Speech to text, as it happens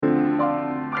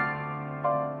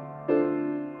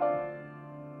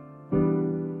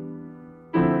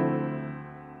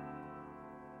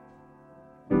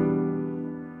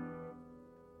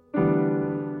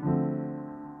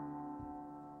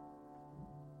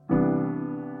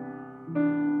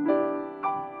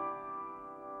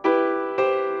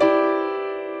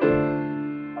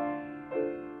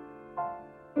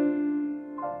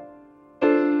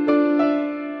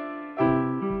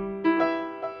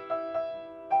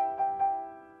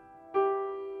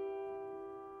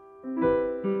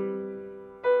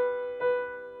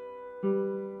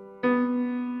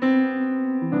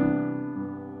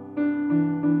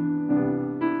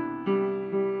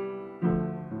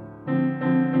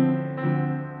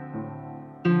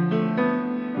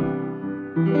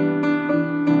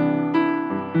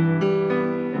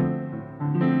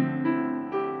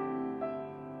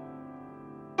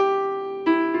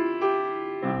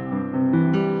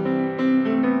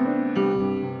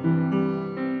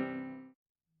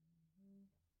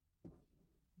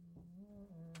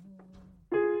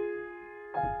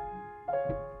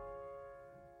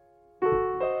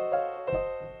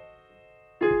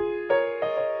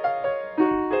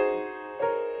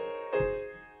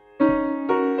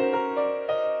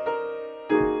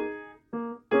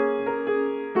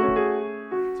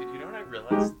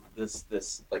was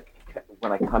this, like,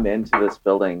 when I come into this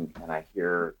building and I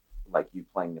hear, like, you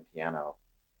playing the piano,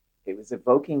 it was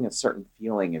evoking a certain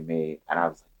feeling in me. And I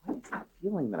was like, what is that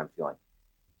feeling that I'm feeling?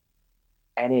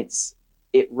 And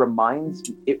it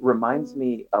reminds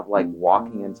me of, like,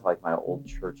 walking into, like, my old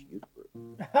church youth group.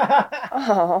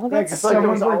 Oh, that's so like,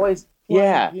 there's always,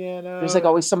 piano. there's, like,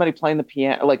 always somebody playing the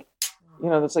piano, like, you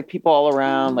know, there's, like, people all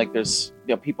around, like, there's,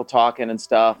 you know, people talking and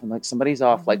stuff, and, like, somebody's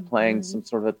off, like, playing some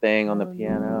sort of a thing on the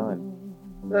piano,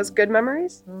 and those good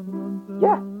memories.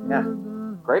 yeah,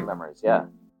 great memories, yeah.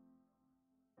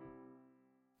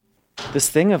 This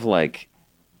thing of, like,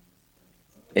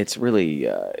 it's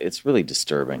really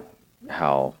disturbing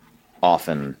how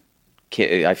often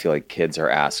I feel like kids are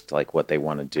asked, like, what they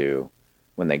want to do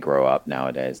when they grow up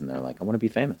nowadays, and they're like, I want to be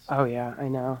famous. Oh yeah, I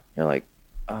know. You're like,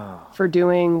 oh. For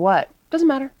doing what? Doesn't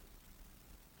matter.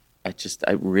 I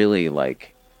really,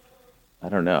 like, I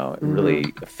don't know. It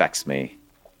really affects me.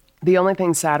 The only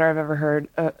thing sadder I've ever heard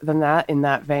than that, in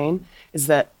that vein, is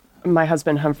that my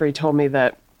husband Humphrey told me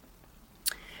that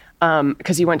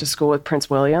because he went to school with Prince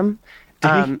William.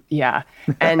 Yeah.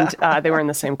 And they were in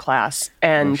the same class.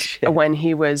 And when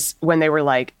they were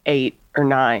like 8 or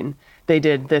 9, they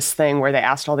did this thing where they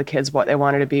asked all the kids what they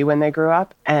wanted to be when they grew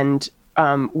up. And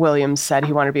William said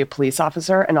he wanted to be a police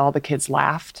officer, and all the kids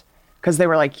laughed because they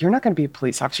were like, you're not going to be a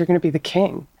police officer, you're going to be the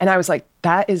king. And I was like,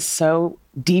 that is so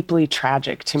deeply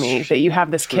tragic to me that you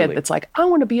have this kid that's like, I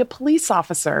want to be a police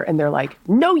officer. And they're like,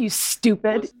 no, you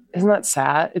stupid. Isn't that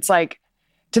sad? It's like,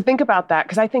 to think about that,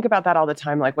 because I think about that all the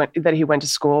time, like that he went to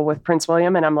school with Prince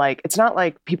William, and I'm like, it's not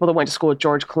like people that went to school with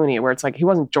George Clooney, where it's like, he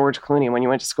wasn't George Clooney when you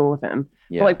went to school with him.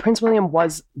 Yeah. But like Prince William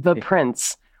was the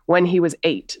prince when he was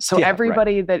 8. So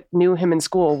everybody that knew him in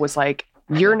school was like,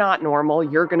 you're not normal,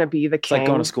 you're going to be the king. It's like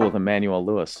going to school with Emmanuel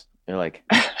Lewis. You're like,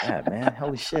 yeah, man,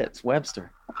 holy shit, it's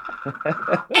Webster.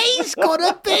 He's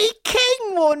gonna be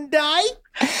king one day.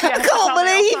 I can't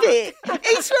believe it.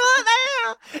 He's right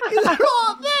there. He's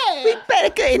right there. We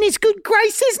better get in his good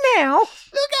graces now.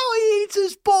 Look how he eats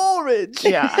his porridge.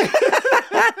 Yeah.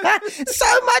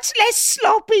 So much less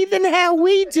sloppy than how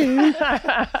we do.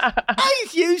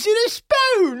 He's using a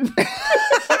spoon.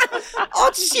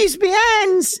 I'll just use my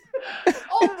hands.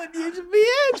 I'm not using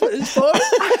my hands for this porridge.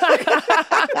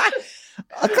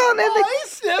 I can't have it.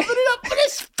 He's snapping it up with a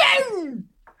spoon.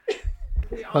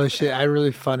 Oh shit! I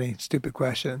really funny, stupid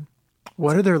question.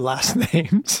 What are their last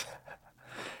names?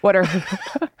 What are?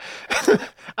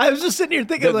 I was just sitting here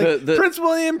thinking, Prince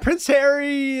William, Prince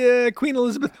Harry, Queen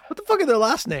Elizabeth. What the fuck are their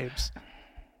last names?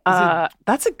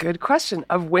 That's a good question.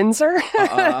 Of Windsor?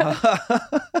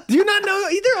 Do you not know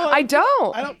either? I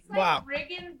don't. Wow.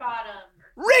 Riggenbottom.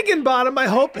 Riggenbottom, I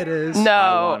hope it is. No.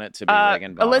 I want it to be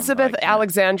Riggenbottom. Elizabeth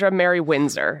Alexandra Mary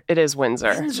Windsor. It is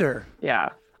Windsor. Windsor. Yeah.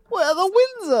 Well, the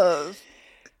Windsors.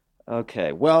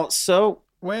 Okay. Well,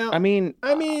 I mean,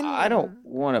 I don't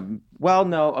want to. Well,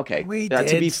 no. Okay. We to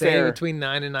did be say fair, between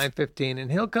 9 and 9:15,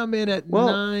 and he'll come in at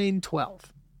 9:12.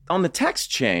 On the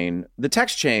text chain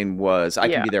was I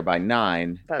can be there by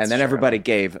 9, That's and then true. Everybody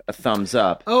gave a thumbs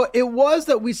up. Oh, it was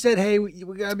that we said, hey, we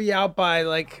gotta be out by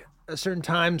like a certain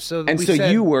time. So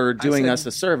you were doing us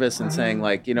a service and saying,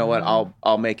 like, you know what,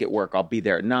 I'll make it work. I'll be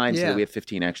there at 9 so that we have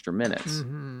 15 extra minutes.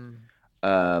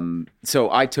 Mm-hmm. So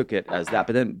I took it as that.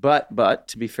 But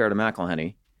to be fair to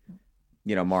McElhenney,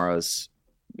 you know, Mara's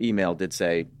email did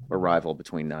say arrival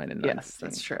between 9 and 9. Yes,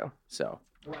 that's true. So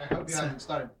I hope you haven't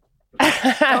started. we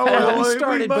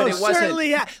started, but it wasn't.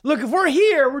 Look, if we're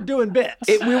here, we're doing bits.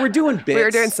 We were doing bits. We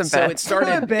were doing some So bits. it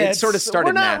started. It sort of started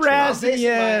We're not naturally.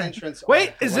 razzing.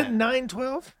 Wait, is it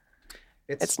 9:12?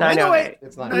 It's 9:08.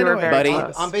 It's We 9:08. were very Buddy.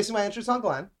 close. I'm basing my entrance on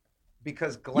Glenn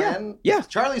because Glenn. Yeah.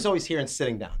 Charlie's always here and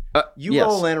sitting down. You yes.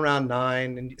 roll in around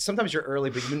 9, and sometimes you're early,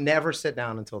 but you never sit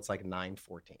down until it's like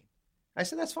 9:14. I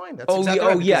said that's fine. That's exactly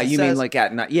right, yeah. because it You says- mean like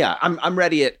at night? Yeah, I'm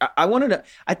ready. I wanted to.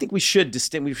 I think we should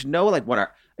distinguish. We should know like what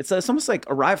our. It's almost like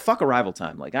arrival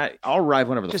time. Like I'll arrive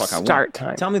whenever the Just fuck I want. start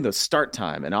time. Tell me the start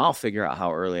time, and I'll figure out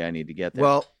how early I need to get there.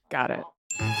 Well, Got it.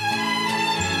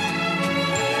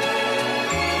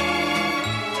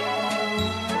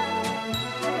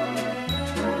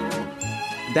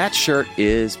 that shirt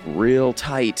is real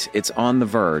tight. It's on the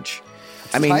verge.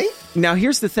 I mean, tight? Now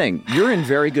here's the thing. You're in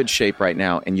very good shape right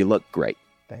now, and you look great.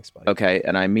 Thanks, buddy. Okay,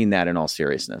 and I mean that in all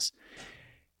seriousness.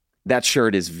 That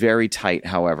shirt is very tight,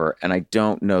 however, and I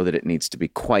don't know that it needs to be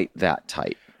quite that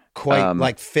tight. Quite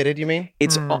like fitted, you mean?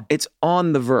 It's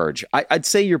on the verge. I'd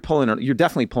say you're pulling it. You're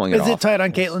definitely pulling it off. Is it tight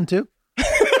on Caitlin too?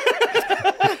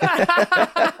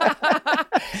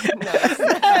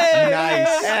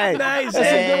 Nice. Hey, Nice.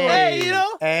 Hey. Hey, you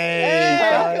know?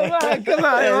 Hey. Come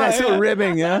on. Hey, that's a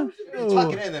ribbing, huh?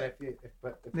 Tuck it in then if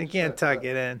Thank can't tuck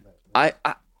it in.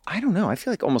 I don't know. I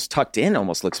feel like almost tucked in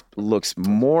almost looks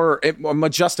more. It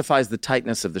justifies the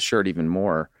tightness of the shirt even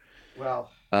more. Well,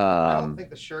 I don't think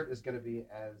the shirt is going to be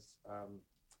as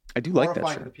I do like that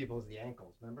horrifying shirt. to the people as the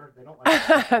ankles. Remember, they don't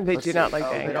like. They do not like the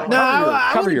ankles. No,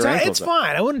 I cover wouldn't your tuck- ankles it's up.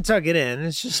 fine. I wouldn't tuck it in.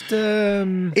 It's just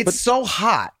It's so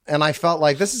hot, and I felt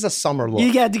like this is a summer look.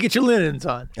 you got to get your linens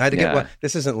on. I had to Yeah. get one.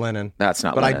 This isn't linen. That's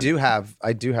not. But linen.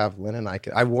 I do have linen.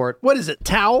 I wore it. What is it?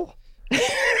 Towel?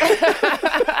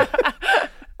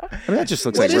 I mean, that just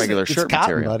looks What like is regular It's shirt cotton,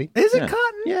 material. buddy. Is it Yeah.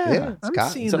 cotton? Yeah. Yeah, it's I'm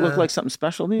cotton. seeing Does it look the- like something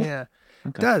special to you? Yeah,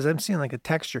 Okay. it does. I'm seeing like a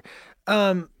texture.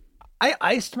 I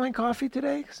iced my coffee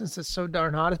today since it's so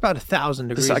darn hot. It's about 1,000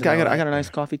 degrees. I in got LA. a nice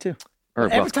coffee too. Or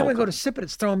Every well, time I cold go to coffee. sip it,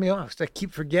 it's throwing me off because I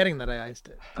keep forgetting that I iced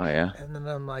it. Oh yeah. And then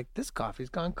I'm like, this coffee's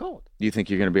gone cold. Do you think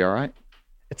you're gonna be all right?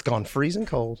 It's gone freezing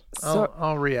cold. So,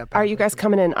 I'll re-up. are you guys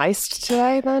coming in iced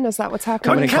today? Then is that what's happening?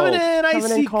 Coming in coming cold. in Coming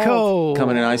in icy cold. cold?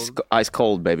 Coming in ice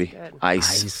cold, baby. Good.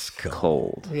 Ice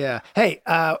cold. Yeah. Hey,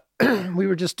 we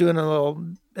were just doing a little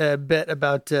bit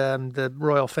about the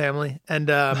royal family, and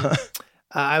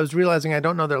I was realizing I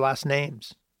don't know their last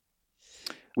names.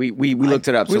 We looked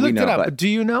it up, so we looked know. it up. But Do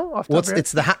you know? Off the Well, top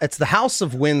of your it's the House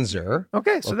of Windsor. head?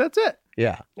 Okay, so that's it.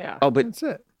 Yeah. Yeah. oh, but That's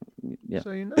it. yeah.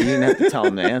 So you know. You didn't have to tell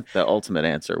them the ultimate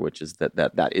answer, which is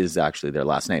that is actually their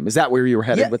last name. Is that where you were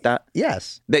headed Yeah. with that?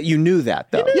 Yes. That you knew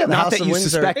that though, Yeah, the not House that of you Windsor.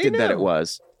 suspected He that knew. it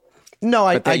was, No,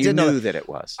 but that I you did know knew that it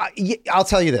was. I'll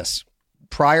tell you this.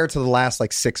 Prior to the last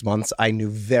 6 months, I knew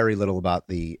very little about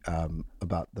the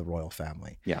royal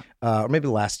family. Yeah. Or maybe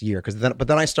the last year, but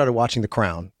then I started watching The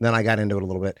Crown. Then I got into it a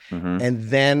little bit, and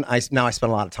then I spent a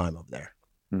lot of time over there.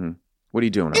 What are you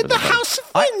doing over In the there, buddy? House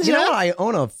of Windsor. You know what? I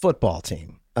own a football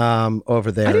team over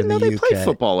there. I didn't in know the they UK. played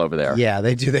football over there. Yeah,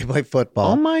 they do. They play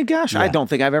football. Oh my gosh! I Yeah. don't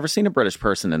think I've ever seen a British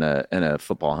person in a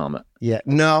football helmet. Yeah.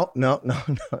 No.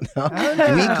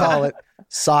 We call it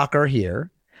soccer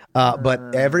here,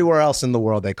 but everywhere else in the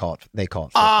world they call it football.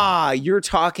 Ah, you're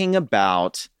talking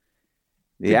about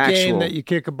the actual game that you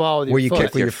kick a ball with your Where you foot.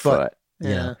 kick with your foot. Yeah.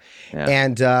 Yeah. Yeah.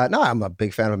 And no, I'm a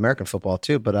big fan of American football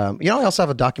too. But I also have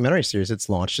a documentary series that's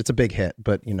launched. It's a big hit,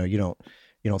 but you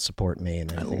don't support me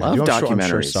and anything. love I'm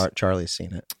documentaries. sure Charlie's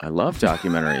seen it. I love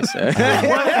documentaries.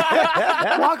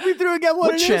 Walk me through again what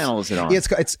What it is. channel is it on?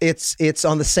 It's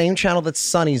on the same channel that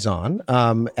Sunny's on,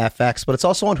 FX, but it's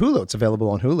also on Hulu. It's available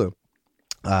on Hulu.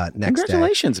 Next day.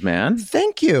 Congratulations, man.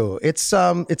 Thank you. It's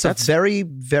a very,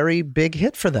 very big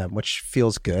hit for them, which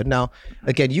feels good. Now,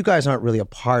 again, you guys aren't really a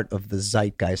part of the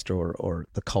zeitgeist or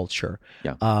the culture.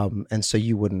 Yeah. And so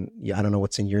you wouldn't. Yeah, I don't know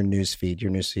what's in your news feed.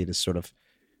 Your news feed is sort of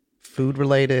food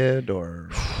related, or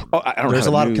Oh, I don't There's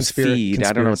have a lot of news feed.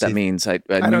 I don't know what that conspiracy- means. I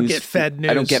don't news get fed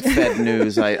I don't news. get fed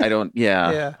news. I don't.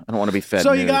 Yeah. Yeah. I don't want to be fed.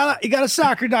 So news. you got a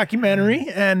soccer documentary,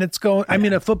 and it's going. I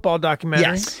mean, a football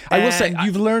documentary. Yes. I will say, And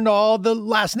you've learned all the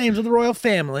last names of the royal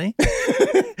family.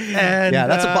 And yeah,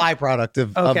 that's a byproduct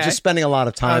of okay. just spending a lot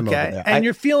of time over Okay, there. and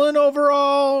you're feeling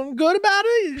overall good about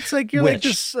it. It's like you're like Which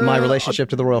this. my relationship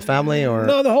to the royal family, or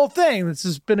No, the whole thing. This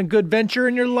has been a good venture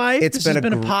in your life. It's This been has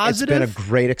been a positive. It's been a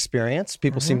great experience.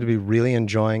 People seem to be really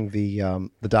enjoying the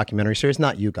documentary series.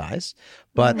 Not you guys,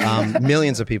 but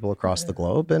millions of people across the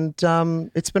globe, and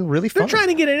it's been really fun. They're trying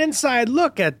to get an inside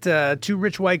look at two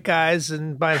rich white guys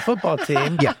and by a football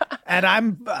team. Yeah. And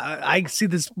I see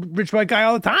this rich white guy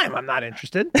all the time. I'm not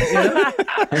interested. You know?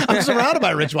 I'm surrounded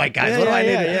by rich white guys. What do I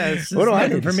need? What do I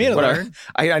need for to me see? to What learn?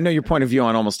 I know your point of view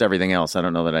on almost everything else. I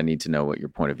don't know that I need to know what your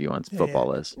point of view on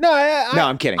football is. No,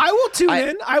 I'm kidding. I will tune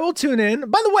in. I will tune in.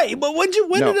 By the way, but when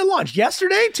No. did it launch?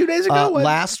 Yesterday? 2 days ago? When?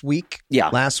 Last week. Yeah.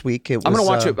 Last week. It was, I'm going to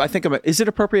watch it. I think is it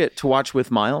appropriate to watch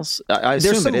with Miles? I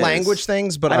assume There's some it is. language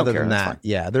things, but I don't other care, than that's that, fine.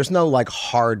 yeah, there's no like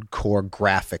hardcore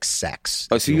graphic sex.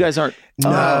 Oh, so you guys aren't. No,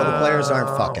 the players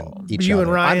aren't fucking each You other.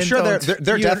 and Ryan I'm sure they're don't-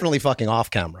 they're you- definitely fucking off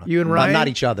camera. You and But Ryan? not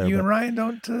each other. You but- and Ryan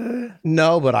don't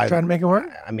No, but I try to make it work?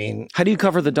 I mean, How do you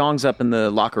cover the dongs up in the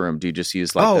locker room? Do you just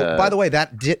use like? by the way,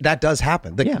 that does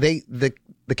happen. Yeah.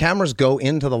 The cameras go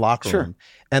into the locker Sure. room,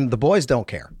 and the boys don't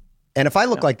care. And if I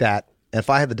look like that, and if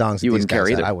I had the dongs, that You these wouldn't care guys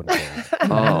had, either. I wouldn't care.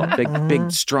 Oh,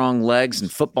 big, strong legs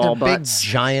and football They're big, butts.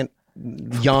 giant,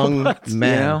 young men. You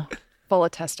know, Full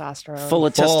of testosterone. full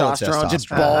of Full of testosterone, just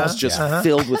testosterone. balls just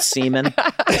filled with semen.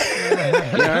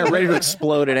 You know, ready to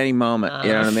explode at any moment.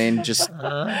 You know what I mean? Just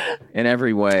in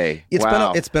every way.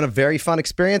 Wow. It's been a very fun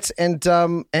experience, and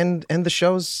the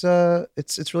show's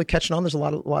it's really catching on. There's a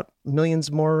lot millions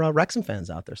more Wrexham fans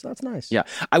out there, so that's nice. Yeah,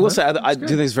 I will say I do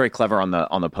think it's very clever on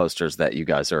the posters that you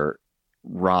guys are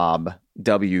Rob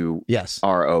W Yes,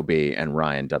 ROB and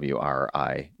Ryan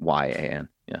WRIYAN.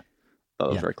 Yeah, that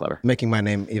was Yeah. very clever. making my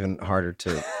name even harder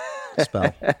to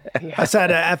spell. That's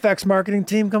had an FX marketing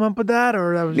team come up with that,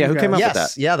 or that was Yeah, you who came guys? up with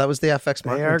Yes, that? yeah, that was the FX They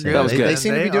are marketing team. good. That was They good.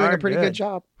 seem to They be doing are a pretty good good.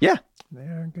 job. Yeah. They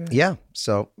are good. Yeah,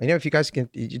 so if you guys can,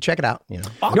 you check it out. No,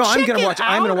 I'm gonna watch.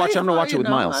 I'm gonna watch it with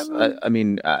Miles. I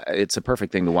mean, it's a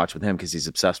perfect thing to watch with him because he's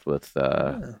obsessed with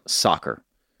soccer.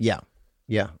 Yeah.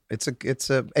 It's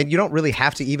a, and you don't really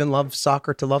have to even love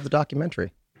soccer to love the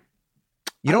documentary.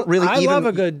 You don't really. I even, love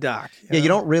a good doc. Yeah, you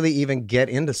don't really even get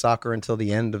into soccer until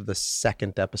the end of the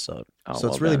second episode. Oh, so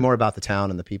well it's really then. more about the town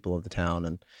and the people of the town,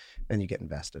 and then you get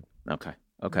invested. Okay.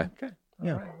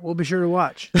 Yeah. All right. We'll be sure to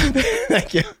watch.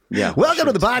 Thank you. Yeah. Welcome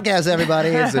to the podcast, everybody.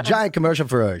 It's a giant commercial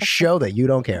for a show that you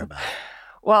don't care about.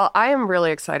 Well, I am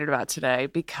really excited about today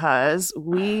because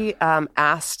we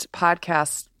asked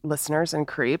podcast listeners and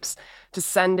creeps to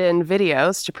send in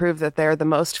videos to prove that they're the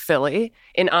most Philly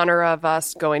in honor of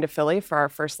us going to Philly for our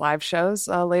first live shows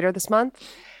later this month.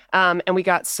 And we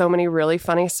got so many really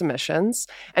funny submissions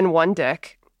and one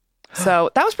dick. So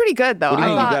that was pretty good, though. What do you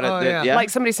I mean? thought, You got it? yeah. Yeah. like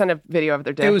somebody sent a video of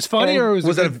their dick. It was funny, and or was it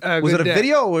Was it a good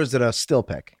video or was it a still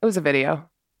pic? it was a video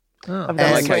Oh. of And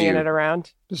them like how swinging you- it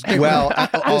around. Well, dick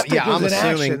I'm was in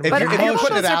assuming action. if But you're, I if you're don't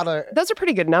putting it know, out, those are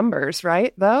pretty good numbers,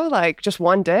 right? Though, like just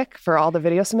one dick for all the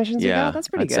video submissions Yeah, you got. That's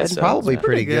pretty I'd say good. so. probably Yeah.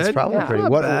 pretty good. It's good. probably Yeah. pretty.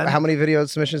 Not What? bad. How many video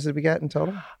submissions did we get in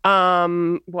total?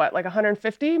 What, like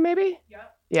 150 maybe?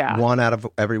 Yeah. One out of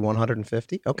every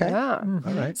 150. Okay. Yeah.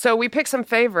 All right. So we picked some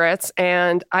favorites,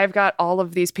 and I've got all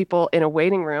of these people in a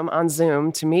waiting room on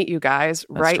Zoom to meet you guys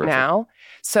right terrific. now.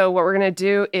 So what we're going to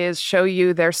do is show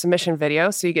you their submission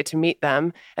video so you get to meet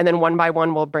them, and then one by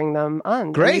one we'll bring them on.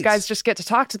 And Great. you guys just get to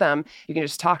talk to them. You can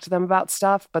just talk to them about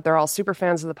stuff, but they're all super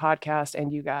fans of the podcast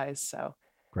and you guys. So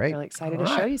Great. really excited All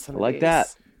to show right. you some I of like these.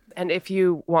 that. And if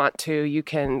you want to, you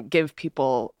can give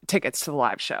people tickets to the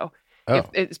live show. Oh. If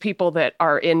it's people that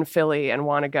are in Philly and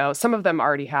want to go, some of them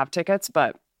already have tickets,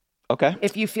 but Okay.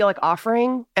 if you feel like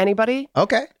offering anybody,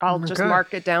 Okay. I'll just Okay.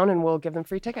 mark it down and we'll give them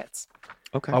free tickets.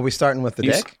 Okay. Are we starting with the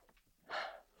You dick?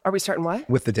 Are we starting what?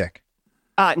 With the dick.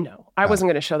 No, I wasn't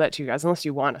going to show that to you guys unless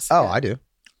you want to see Oh, it. I do.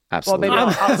 Absolutely. maybe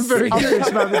I'm very curious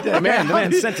about the dick. The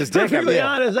man sent his dick. To be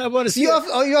honest, I want to So see.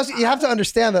 you have to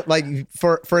understand that, like,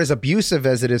 for as abusive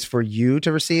as it is for you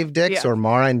to receive dicks, Yeah. or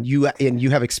Mara, and you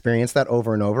have experienced that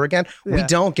over and over again. We Yeah.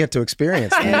 don't get to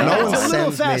experience that. Yeah. No one It's a little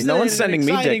sends me. fascinating No one's and sending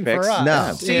me exciting dick for pics. us.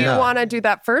 No. Do you want to do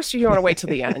that first or do you want to wait till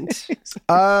the end?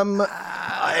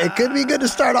 It could be good to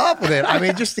start off with it. I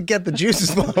mean, just to get the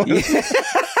juices flowing.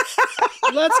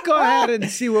 Let's go ahead and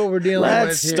see what we're dealing with.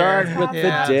 Let's here. start with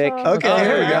Yeah. the dick. Okay,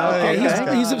 here we go. Okay,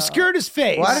 Okay. he's obscured his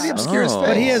face. Why did he obscure his Oh. face?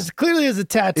 But he clearly has a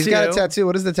tattoo. He's got a tattoo.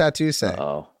 What does the tattoo say?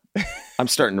 Oh, I'm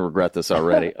starting to regret this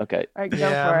already. Okay. All right, go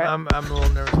Yeah, for it. I'm a little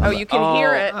nervous. Oh, you can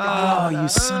hear it. Oh, you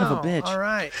son of a bitch. All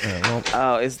right. Well,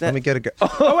 Oh, is that? let me get a go.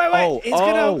 Oh, wait. He's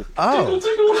gonna.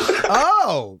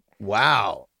 Oh,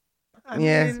 wow. I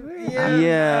Yeah. mean,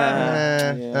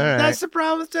 Yeah. All right. That's the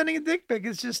problem with sending a dick pic.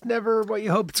 It's just never what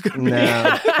you hope it's going to be.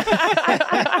 No.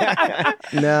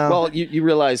 No. Well, you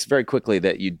realize very quickly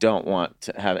that you don't want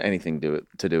to have anything to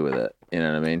do with it. You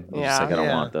know what I mean? You're just Yeah. like, I don't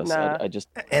Yeah. want this. Nah. I just.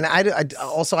 And I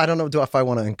don't know if I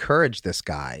want to encourage this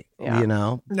guy. Yeah. You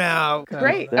know. No.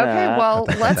 Great. Cut Okay, that. well,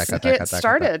 Cut that, let's cut that, get cut that.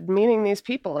 started meeting these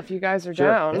people if you guys are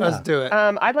Sure. down. Let's do it.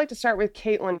 I'd like to start with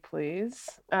Caitlin, please.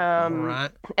 All right.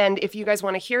 And if you guys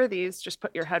want to hear these, just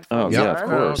put your Oh headphones yeah, on. of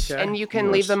course. Okay. And you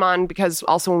can leave them on because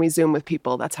also when we Zoom with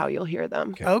people, that's how you'll hear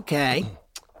them. Okay.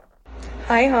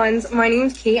 Hi Hans, my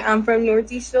name's Kate. I'm from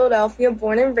Northeast Philadelphia,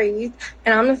 born and raised,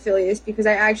 and I'm an affiliate because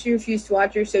I actually refused to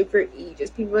watch your show for ages.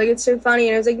 People were like, it's so funny,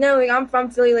 and I was like, no, like I'm from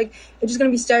Philly, like it's just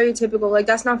gonna be stereotypical, like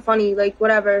that's not funny, like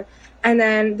whatever. And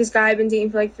then this guy I've been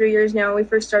dating for like 3 years now. We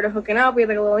first started hooking up. We had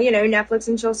like a little, Netflix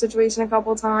and chill situation a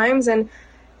couple times, and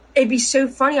it'd be so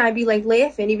funny. I'd be like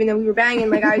laughing even though we were banging.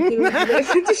 Like I'd be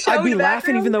laughing to show I'd be in the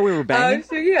laughing even though we were banging.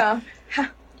 So yeah,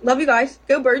 love you guys.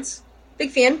 Go Birds.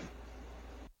 Big fan.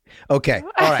 Okay.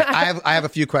 All right. I have a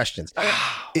few questions.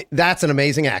 That's an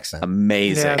amazing accent.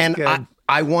 Amazing. Yeah. And good.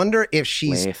 I wonder if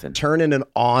she's Laughing. turning it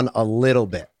on a little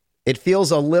bit. It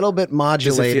feels a little bit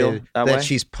modulated that way?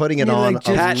 she's putting it You, on like,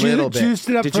 a just little bit. juiced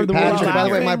it up Did for you- the Patrick, word by the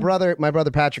way, laughing. my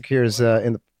brother Patrick here is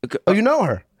in the. Oh, you know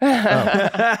her.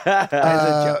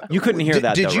 You couldn't hear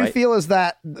that. Did though, you right? feel as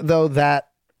that though that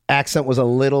accent was a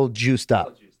little juiced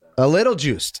up? A little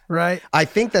juiced. Right. I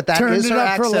think that Turned is it her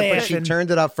up for accent, but she laughing.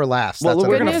 turned it up for laughs. Well, That's we're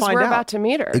what Good I gonna news, mean. find we're out. about to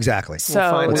meet her. Exactly. So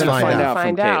Let's We're gonna find find out. out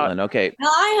from Caitlin. Okay.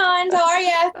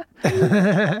 Hi,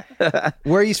 Hans. How are you?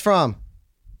 Where are you from?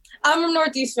 I'm from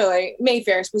Northeast Philly,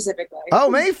 Mayfair specifically. Oh,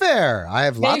 Mayfair. I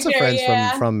have lots of Mayfair, friends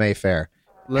yeah. from Mayfair.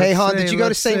 Let's hey, Han, see, did you go to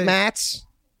let's St. see. Matt's?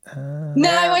 No,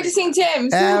 I went to St.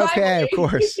 Tim's. Okay, of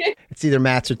course. It's either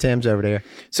Matt's or Tim's over there.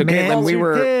 So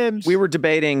Caitlin, we were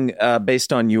debating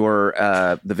based on your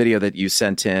the video that you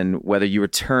sent in whether you were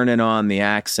turning on the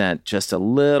accent just a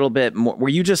little bit more.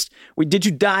 Did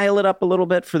you dial it up a little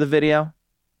bit for the video?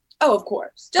 Oh, of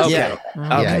course. Just okay. a little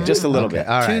bit. Okay, just a little bit.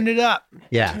 All right. Tuned it up.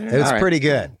 Yeah, it was pretty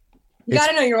good. You got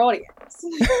to know your audience.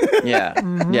 Yeah.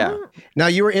 Yeah. Now,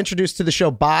 you were introduced to the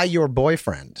show by your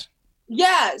boyfriend.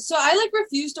 Yeah, so I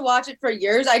refused to watch it for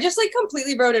years. I just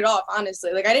completely wrote it off,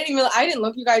 honestly. I didn't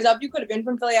look you guys up. You could have been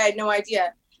from Philly. I had no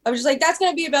idea. I was just that's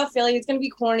gonna be about Philly. It's gonna be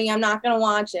corny. I'm not gonna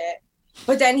watch it.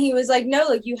 But then he was like,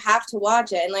 no, you have to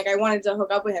watch it. And I wanted to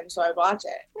hook up with him, so I'd watch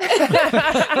it.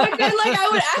 But then I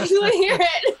would actually hear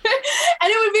it. And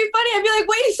it would be funny. I'd be like,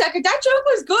 wait a second, that joke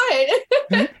was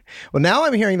good. Well, now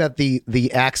I'm hearing that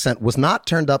the accent was not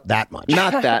turned up that much.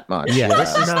 Not that much. Yeah,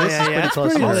 this is pretty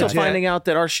close. Also finding out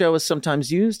that our show is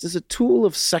sometimes used as a tool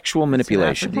of sexual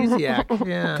manipulation. Yeah.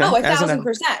 Okay. Oh, 1,000%.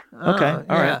 Okay,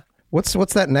 all right. What's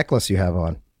that necklace you have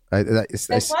on?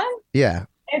 This one? Yeah.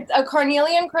 It's a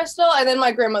carnelian crystal and then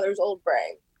my grandmother's old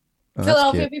ring. Oh,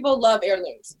 Philadelphia people love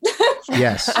heirlooms.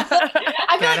 Yes. I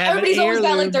feel like everybody's always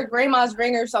got their grandma's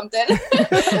ring or something.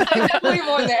 I'm definitely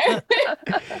more there.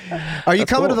 Are you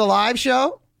coming to the live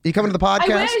show? Are you coming to the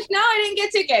podcast? I wish. No, I didn't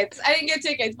get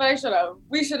tickets. But I should have.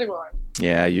 We should have gone.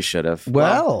 Yeah, you should have.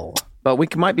 Well, but we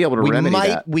might be able to remedy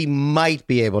that. We might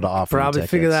be able to offer Probably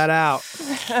tickets. figure that out.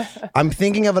 I'm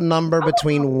thinking of a number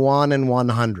between 1 and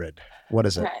 100. What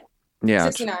is it? Okay. Yeah.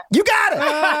 69. You got it!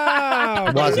 Oh,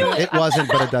 It wasn't,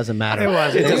 but it doesn't matter. It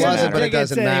wasn't. It wasn't, but it Tickets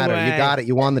doesn't matter. anyway. You got it.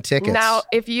 You won the tickets. Now,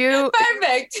 if you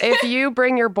Perfect.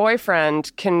 bring your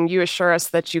boyfriend, can you assure us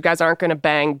that you guys aren't going to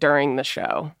bang during the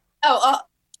show?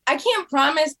 I can't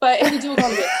promise, but if we do, we're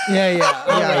going to be.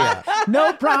 Yeah.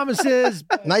 No promises.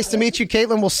 Nice to meet you,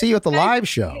 Caitlin. We'll see you at the live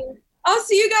show. I'll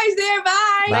see you guys there.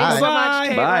 Bye. Thanks so Bye. much,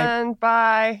 Caitlin.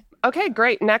 Bye. Okay,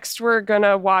 great. Next, we're going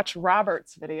to watch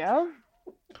Robert's video.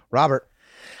 Robert.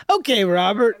 Okay,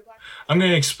 Robert. I'm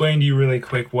going to explain to you really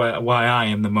quick why I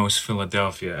am the most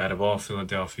Philadelphia out of all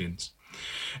Philadelphians.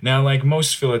 Now, like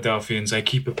most Philadelphians, I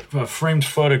keep a framed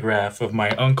photograph of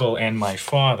my uncle and my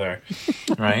father,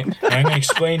 right? And I'm going to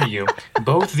explain to you,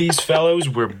 both these fellows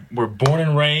were born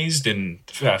and raised in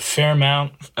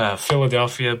Fairmount,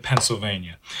 Philadelphia,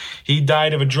 Pennsylvania. He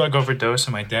died of a drug overdose,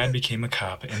 and my dad became a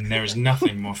cop, and there's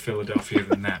nothing more Philadelphia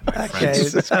than that, my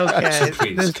friends. Okay. So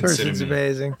please, This consider person's me.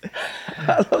 amazing.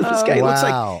 I love this guy. He looks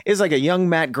Wow. like he's like a young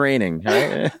Matt Groening.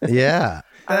 Right? Yeah.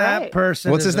 That right.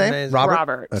 person. What's is his name? amazing.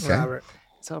 Robert. Okay. Robert.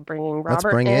 So bringing Robert Let's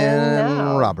bring in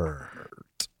now. Robert.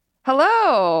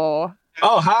 Hello.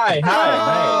 Oh, hi.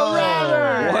 Oh,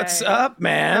 Robert. What's up,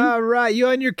 man? All right, you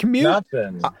on your commute?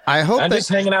 Nothing. I hope I'm that... just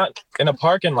hanging out in a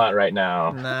parking lot right now.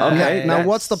 Okay, now Nice.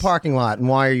 what's the parking lot and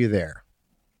why are you there?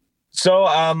 So,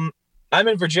 I'm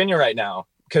in Virginia right now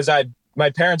because my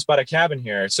parents bought a cabin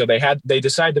here. So they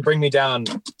decided to bring me down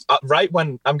right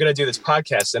when I'm going to do this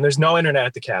podcast, and there's no internet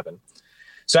at the cabin.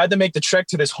 So I had to make the trek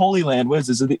to this Holy Land. What is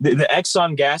this? The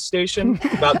Exxon gas station,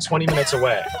 about 20 minutes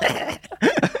away.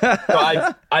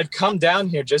 So I've come down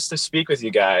here just to speak with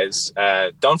you guys.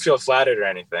 Don't feel flattered or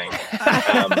anything.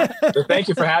 But thank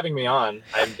you for having me on.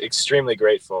 I'm extremely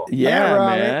grateful. Yeah,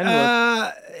 Robert.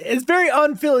 man. It's very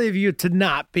un-Philly of you to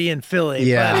not be in Philly.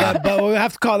 Yeah. But we'll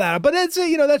have to call that out. But it's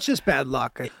that's just bad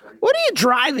luck. What are you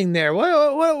driving there? What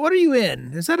are you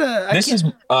in? Is that This is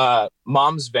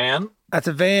Mom's van. That's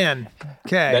a van.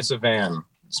 Okay. That's a van.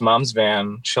 It's Mom's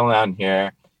van, chilling out in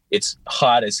here. It's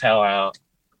hot as hell out,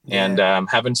 and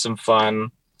having some fun.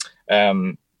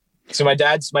 So my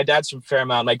dad's from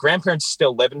Fairmount. My grandparents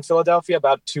still live in Philadelphia,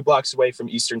 about 2 blocks away from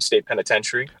Eastern State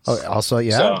Penitentiary. Oh, also,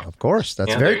 yeah, So- of course. That's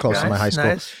Yeah, very there you close go. to my high school.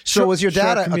 Nice. So was your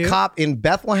dad Short a commute. cop in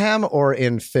Bethlehem or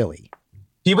in Philly?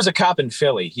 He was a cop in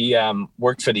Philly. He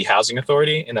worked for the Housing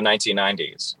Authority in the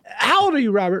 1990s. How old are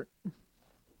you, Robert?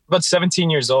 About 17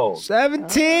 years old.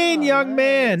 17, young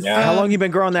man. Yeah. How long you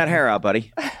been growing that hair out,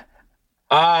 buddy?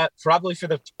 Probably for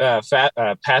the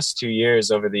past 2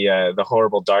 years over the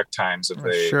horrible dark times of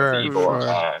the Sure, evil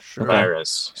sure.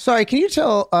 virus. Sorry, can you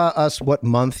tell us what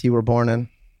month you were born in?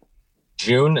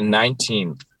 June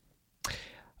 19th.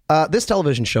 This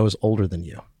television show is older than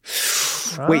you.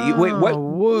 Wait, what?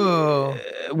 Whoa.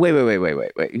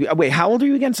 Wait. How old are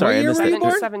you again? Sorry, What I year missed were you that.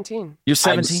 born? 17. You're I'm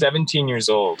 17. 17 years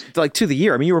old. Like to the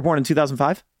year. I mean, you were born in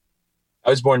 2005. I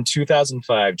was born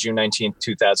 2005, June 19th,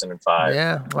 2005.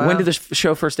 Yeah. Wow. When did the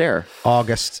show first air?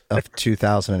 August of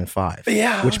 2005.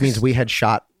 Yeah. Which means we had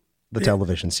shot the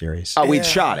television series. Oh, we'd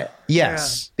shot it.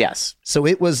 Yes. Yes. So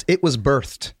it was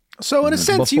birthed So in a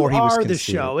sense, you Before he was are the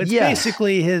conceived. show. It's Yeah.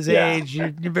 basically his age.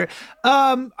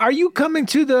 Are you coming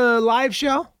to the live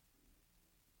show?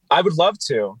 I would love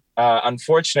to.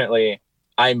 Unfortunately,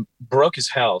 I'm broke as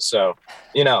hell. So,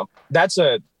 that's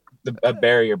a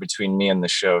barrier between me and the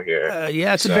show here.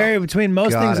 It's a barrier between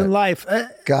most Got things it. in life.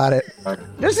 Got it.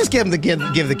 Let's just give the kid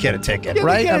a ticket, Give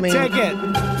right? the kid a ticket.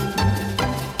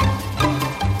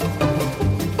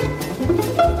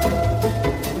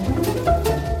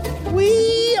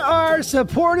 We are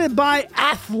supported by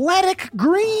Athletic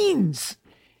Greens.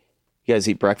 You guys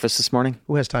eat breakfast this morning?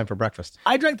 Who has time for breakfast?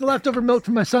 I drank the leftover milk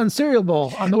from my son's cereal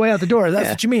bowl on the way out the door. That's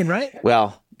what you mean, right?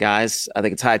 Well, guys, I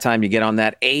think it's high time you get on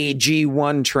that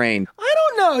AG1 train. I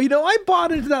don't know. I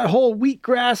bought into that whole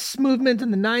wheatgrass movement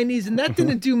in the 90s, and that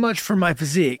didn't do much for my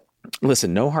physique.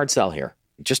 Listen, no hard sell here.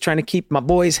 Just trying to keep my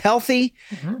boys healthy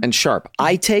and sharp.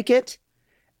 I take it,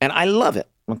 and I love it,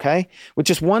 okay? With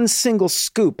just one single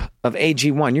scoop of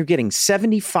AG1, you're getting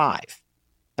 75.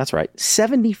 That's right,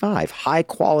 75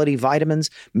 high-quality vitamins,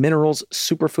 minerals,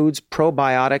 superfoods,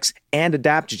 probiotics, and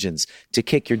adaptogens to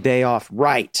kick your day off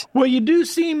right. Well, you do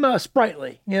seem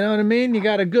sprightly. You know what I mean? You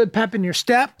got a good pep in your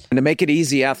step. And to make it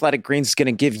easy, Athletic Greens is going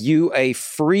to give you a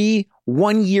free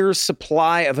 1-year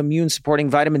supply of immune-supporting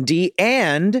vitamin D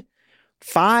and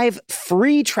 5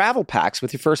 free travel packs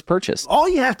with your first purchase. All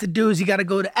you have to do is you got to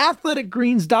go to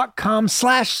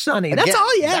athleticgreens.com/sunny. That's Again,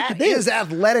 all you have to do. That is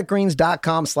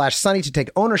athleticgreens.com/sunny to take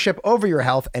ownership over your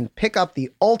health and pick up the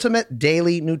ultimate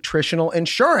daily nutritional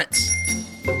insurance.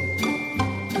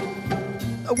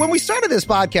 When we started this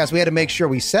podcast, we had to make sure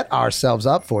we set ourselves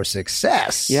up for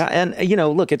success. Yeah, and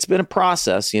look, it's been a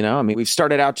process, I mean, we've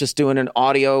started out just doing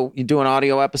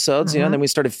audio episodes, and then we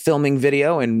started filming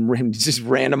video in just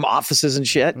random offices and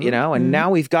shit, and now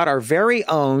we've got our very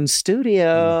own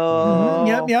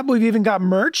studio. Yep. We've even got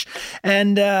merch,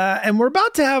 and we're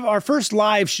about to have our first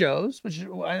live shows, which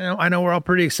I know we're all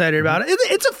pretty excited about.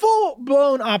 It's a full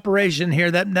blown operation here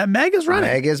that Meg is running.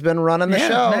 Meg has been running the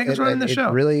show. Meg is running the show.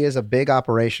 It really is a big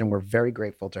operation. We're very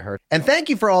grateful to her. And thank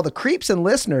you for all the creeps and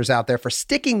listeners out there for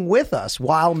sticking with us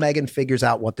while Megan figures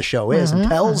out what the show is and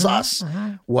tells us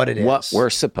what it is. What we're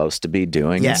supposed to be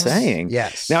doing and saying.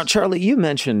 Yes. Now, Charlie, you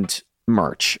mentioned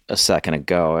merch a second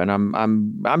ago, and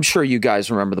I'm sure you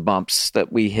guys remember the bumps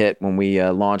that we hit when we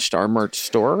launched our merch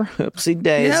store. Oopsie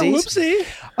daisies. Yeah, whoopsie.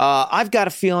 I've got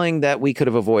a feeling that we could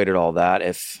have avoided all that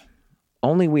if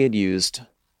only we had used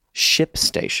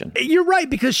ShipStation. You're right,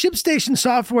 because ShipStation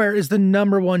software is the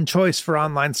 #1 choice for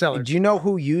online sellers. Do you know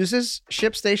who uses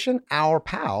ShipStation? Our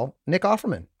pal, Nick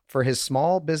Offerman, for his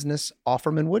small business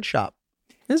Offerman Woodshop.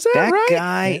 Is that right? That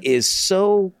guy is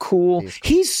so cool.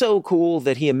 He's so cool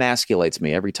that he emasculates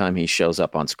me every time he shows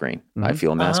up on screen. I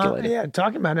feel emasculated. Yeah,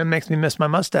 talking about it makes me miss my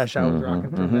mustache I was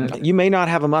rocking for a minute. You may not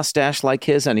have a mustache like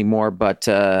his anymore, but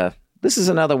this is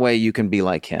another way you can be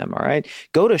like him, all right?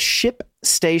 Go to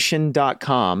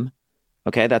ShipStation.com.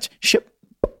 Okay, that's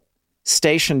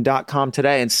ShipStation.com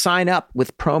today and sign up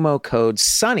with promo code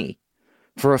SUNNY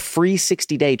for a free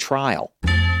 60-day trial.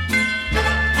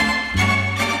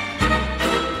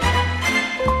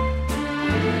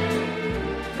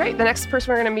 Great. The next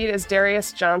person we're going to meet is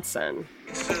Darius Johnson.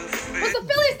 What's the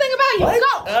Philliest thing about you? Go!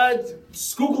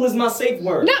 Skookle is my safe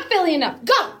word. Not Philly enough.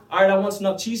 Go! All right, I want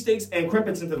enough cheesesteaks and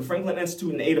crimpets into the Franklin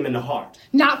Institute and ate them in the heart.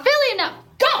 Not Philly enough.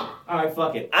 Go! All right,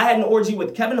 fuck it. I had an orgy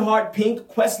with Kevin Hart, Pink,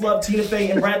 Questlove, Tina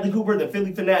Fey, and Bradley Cooper, the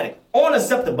Philly Fanatic, on a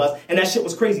SEPTA bus, and that shit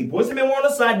was crazy. Boys and Men were on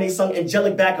the side, and they sung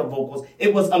angelic backup vocals.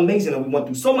 It was amazing, and we went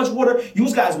through so much water,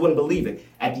 you guys wouldn't believe it.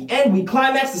 At the end, we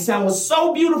climaxed. The sound was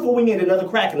so beautiful, we made another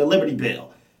crack in the Liberty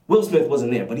Bell. Will Smith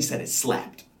wasn't there, but he said it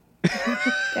slapped. All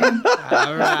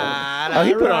right.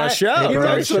 He put on a show. He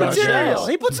wrote some put on a material. show.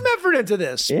 He put some effort into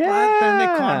this. Yeah. But then they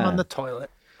caught him on the toilet.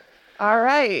 All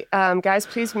right. Guys,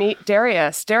 please meet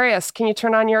Darius. Darius, can you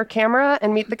turn on your camera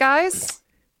and meet the guys?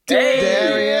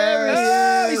 Darius.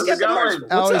 Oh, he's got the merch.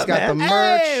 He's got the merch.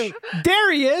 Hey,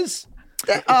 there he is.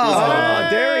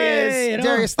 Darius.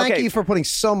 Darius, thank you for putting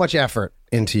so much effort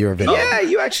into your video. Yeah,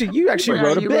 you actually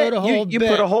wrote a you bit. wrote a whole You bit.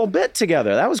 put a whole bit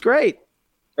together. That was great.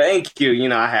 Thank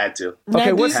you. I had to.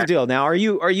 Okay, what's the deal now? Are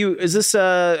you? Is this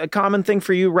a common thing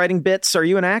for you writing bits? Are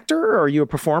you an actor or are you a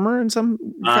performer in some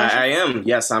fashion? I am.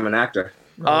 Yes, I'm an actor.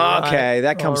 Okay,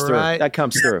 that comes through. right. That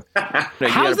comes through.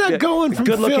 How's that going from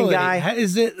good-looking Philly? guy?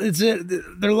 Is it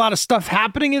there a lot of stuff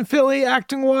happening in Philly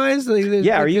acting wise?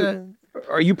 Yeah, are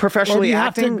you professionally or do you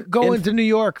acting? have to go into New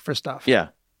York for stuff? Yeah.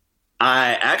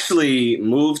 I actually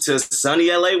moved to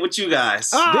sunny LA with you guys.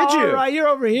 Oh, Did you? All right, you're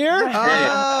over here.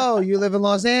 Oh, you live in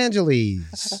Los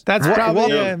Angeles. That's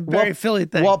probably a very Philly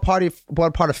thing. What part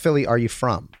of Philly are you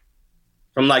from?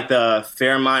 from like the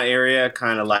Fairmont area,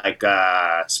 kind of like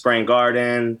Spring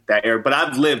Garden, that area. But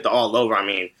I've lived all over. I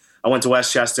mean, I went to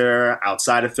Westchester,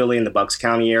 outside of Philly, in the Bucks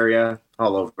County area,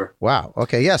 all over. Wow.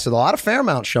 Okay. Yeah. So a lot of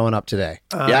Fairmount showing up today.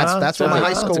 Yeah, that's where my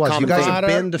high school was. You guys have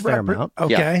been to Fairmount.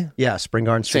 Okay. Yeah. Spring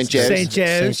Garden. St. Joe's. St.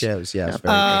 Joe's. St. Joe's. Yes.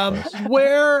 Very close.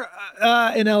 Where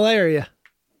in LA area?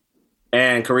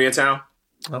 And Koreatown.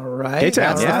 All right.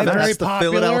 K-Town, That's yeah. very That's the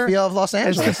popular. Philadelphia of Los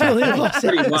It's the Angeles. Philly of Los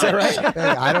Pretty Angeles. much.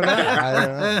 I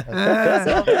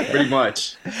don't know. Pretty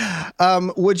much.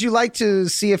 Would you like to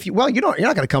see if you? Well, you're not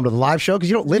going to come to the live show because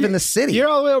you don't live in the city. You're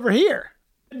all the way over here.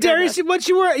 Darius, what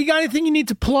you work? You got anything you need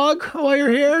to plug while you're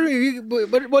here?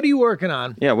 What are you working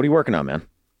on? Yeah, what are you working on, man?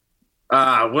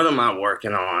 What am I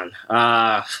working on?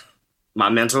 My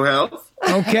mental health.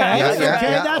 Okay. Yeah.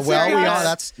 That's well, serious. we are.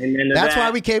 That's Amen to why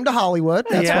that. we came to Hollywood.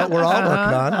 That's what we're all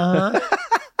working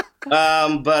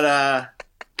on.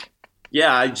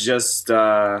 Yeah, I just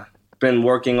been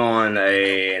working on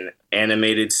an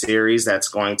animated series that's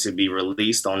going to be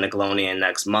released on Nickelodeon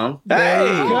next month. There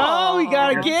you go. We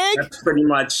got a gig. That's pretty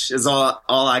much is all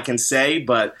I can say,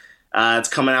 but it's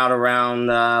coming out around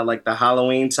like the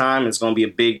Halloween time. It's going to be a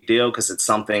big deal because it's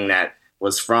something that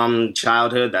was from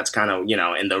childhood that's kind of,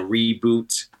 in the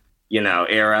reboot,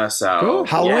 era. So Cool.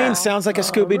 Halloween yeah. sounds like a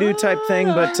Scooby-Doo type thing,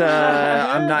 but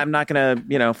I'm not going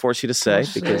to, force you to say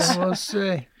because We'll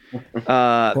see.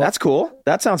 that's cool.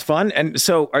 That sounds fun. And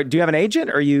so do you have an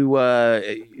agent? Are you,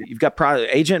 you've got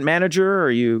agent, manager? Or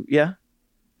you, yeah?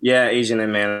 Yeah, agent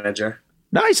and manager.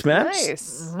 Nice, man.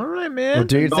 Nice. All right, man. Well,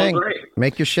 do your Going thing. great.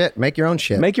 Make your shit. Make your own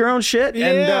shit. Make your own shit.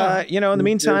 Yeah. And, in the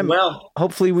meantime, Well,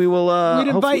 hopefully we will. We'd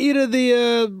invite you to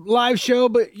the live show,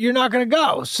 but you're not going to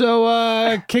go.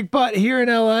 So kick butt here in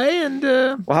LA, and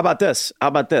Well, how about this?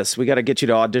 We got to get you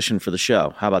to audition for the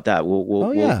show. How about that?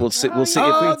 We'll see if we.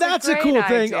 that's a Great cool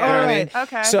thing. idea. All right.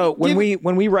 Okay. So when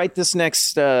we write this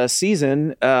next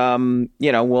season,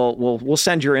 we'll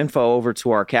send your info over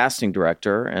to our casting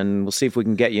director, and we'll see if we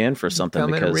can get you in for something.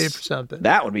 Come in and because read for something.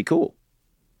 that would be cool.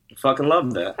 fucking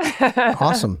love that.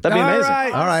 Awesome. That'd be amazing.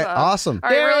 All right. Awesome. All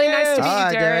right, really nice to meet All you,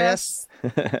 right, Darius.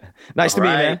 Nice to meet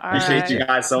you, man. Appreciate you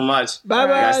guys so much. Bye,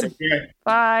 Guys, bud. take care.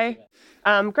 Bye.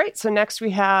 Great. So next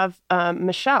we have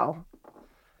Michelle.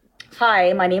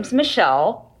 Hi, my name's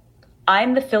Michelle.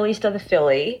 I'm the Philliest of the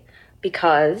Philly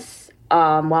because,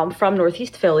 I'm from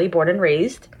Northeast Philly, born and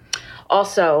raised.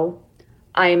 Also,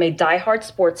 I am a diehard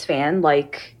sports fan,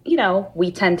 like,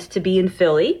 we tend to be in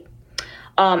Philly.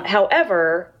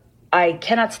 However, I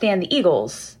cannot stand the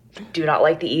Eagles. Do not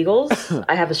like the Eagles.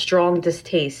 I have a strong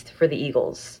distaste for the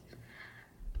Eagles.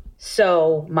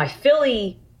 So my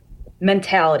Philly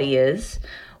mentality is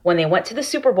when they went to the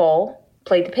Super Bowl,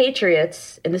 played the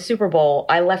Patriots in the Super Bowl,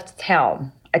 I left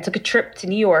town. I took a trip to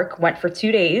New York, went for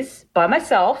 2 days by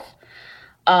myself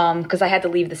because I had to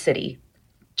leave the city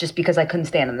just because I couldn't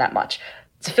stand them that much.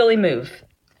 It's a Philly move,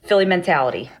 Philly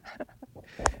mentality.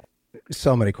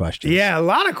 So many questions. Yeah, a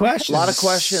lot of questions.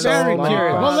 Very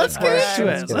curious. Well, let's get into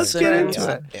it. Let's get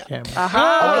into it.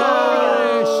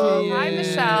 Oh, There hi, she is.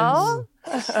 Michelle.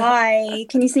 Hi,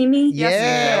 can you see me?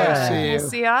 Yes, see you you. can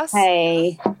see us.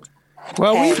 Hey.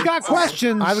 Well, we've got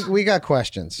questions. We got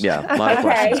questions. Yeah, a lot of Okay.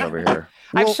 questions over here.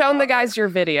 I've shown the guys your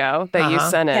video that you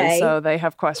sent in, Okay. so they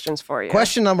have questions for you.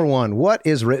 Question number one: what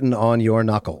is written on your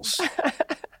knuckles?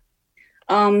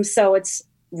 So it's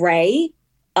Ray.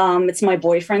 It's my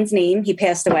boyfriend's name. He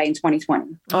passed away in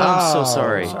 2020. Oh, I'm so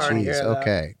sorry. Sorry to hear Jeez. that.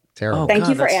 Okay. Terrible. Thank God,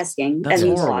 you for that's- asking. That's That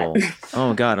means a lot. horrible.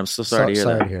 Oh God, I'm so sorry to hear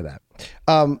sorry that. to hear that.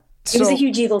 He was a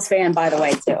huge Eagles fan, by the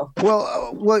way, too.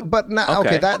 But now,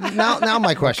 Okay. now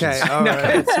my questions. Okay, all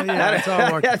right. So, yeah, it's all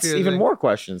more That's confusing. even more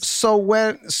questions.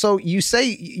 So you say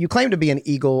you claim to be an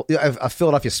Eagle, a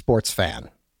Philadelphia sports fan.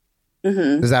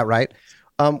 Mm-hmm. Is that right?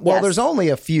 Well, Yes. there's only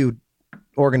a few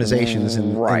organizations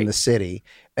in Right. the city,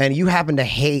 and you happen to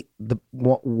hate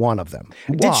one of them.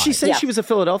 Did Why? she say Yeah. she was a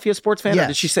Philadelphia sports fan, or Yes.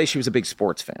 did she say she was a big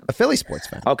sports fan? A Philly sports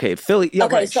fan? Okay, Philly. Yeah,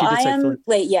 Okay, right. so she did I say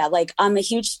Philly. am, I'm a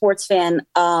huge sports fan,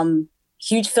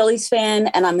 huge Phillies fan,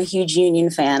 and I'm a huge Union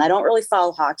fan. I don't really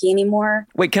follow hockey anymore.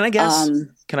 Wait, can I guess?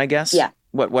 Can I guess? Yeah.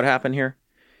 What happened here?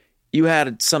 You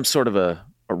had some sort of a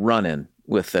run-in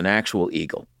with an actual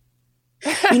eagle.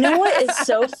 You know what is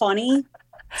so funny?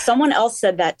 Someone else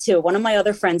said that too. One of my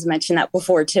other friends mentioned that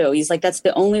before too. He's like, that's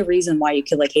the only reason why you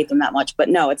could hate them that much. But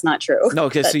no, it's not true. No,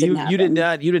 okay, That so didn't you did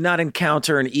happen. not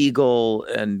encounter an eagle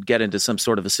and get into some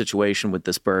sort of a situation with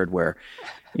this bird where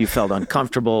you felt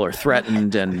uncomfortable or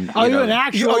threatened, and you're an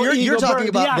actual you're eagle talking bird,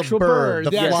 about the the actual bird, the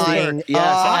the actual flying. bird. Yes,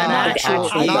 an an actual,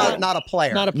 actual not, eagle. not a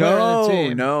player. Not a player on the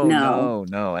team.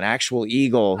 No, an actual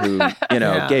eagle who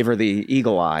Yeah. gave her the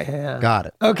eagle eye. Yeah. Got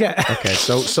it. Okay. Okay,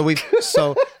 so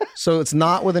So it's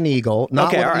not with an eagle,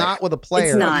 not with a player.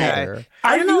 It's not. Player.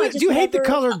 I don't know. Do you hate the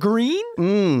color green?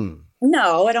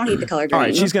 No, I don't hate the color green. All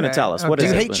right, she's going to tell us. What Do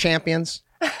is you it? hate champions?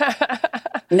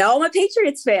 No, I'm a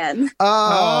Patriots fan.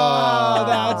 Oh,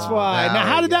 that's why. Now,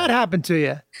 how did that happen to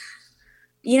you?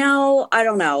 You know, I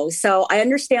don't know. So I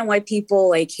understand why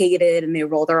people like hate it and they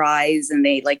roll their eyes and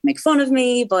they like make fun of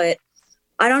me, but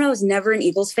I don't know. I was never an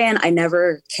Eagles fan. I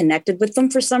never connected with them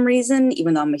for some reason,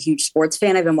 even though I'm a huge sports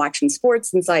fan. I've been watching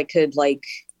sports since I could like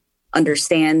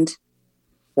understand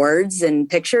words and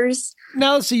pictures.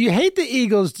 Now, so you hate the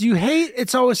Eagles. Do you hate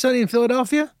It's Always Sunny in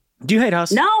Philadelphia? Do you hate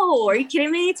us? No, are you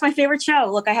kidding me? It's my favorite show.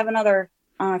 Look, I have another.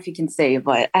 I don't know if you can see,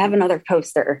 but I have another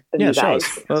poster of you show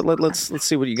guys. us. Let's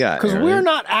see what you got. Because we're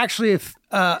not actually.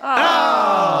 I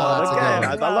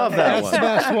love that one. That's the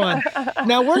best one.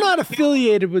 Now, we're not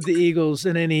affiliated with the Eagles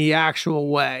in any actual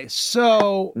way.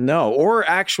 So. No, or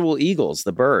actual Eagles,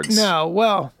 the birds. No,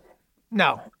 well,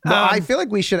 no. Well, I feel like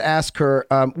we should ask her.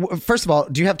 First of all,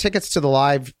 do you have tickets to the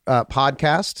live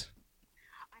podcast?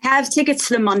 I have tickets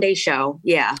to the Monday show.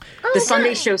 Yeah. The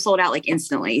Sunday show sold out like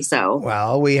instantly. So.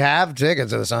 Well, we have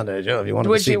tickets to the Sunday show if you want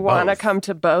to Would see you want to both. come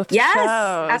to both Yes,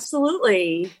 shows?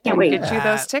 absolutely. Can't We'll wait. get you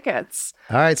those tickets.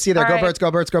 All right, see you there. All Go right. birds,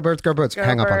 go birds, go birds, go birds. Go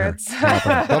Hang up on her. birds. Hang up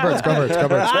on her. Go birds, go birds, go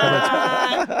birds,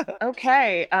 go birds.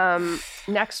 Okay.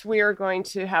 Next, we are going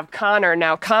to have Connor.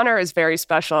 Now, Connor is very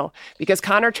special because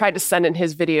Connor tried to send in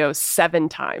his video 7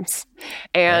 times.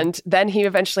 And then he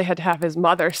eventually had to have his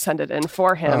mother send it in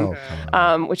for him,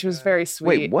 which was very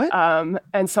sweet. Wait, what?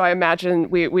 And so I imagine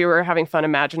we were having fun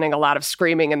imagining a lot of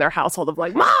screaming in their household of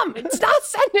like, Mom, it's not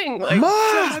sending. Like,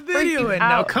 Send the video in.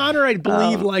 Now, Connor, I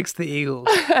believe, likes the Eagles.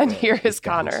 And here is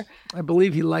Connor. I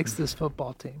believe he likes this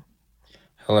football team.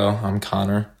 Hello, I'm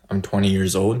Connor. I'm 20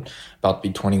 years old, about to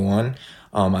be 21.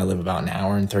 I live about an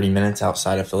hour and 30 minutes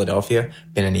outside of Philadelphia.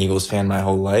 Been an Eagles fan my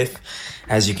whole life.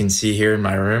 As you can see here in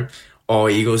my room, all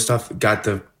Eagles stuff. Got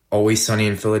the Always Sunny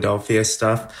in Philadelphia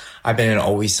stuff. I've been an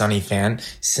Always Sunny fan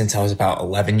since I was about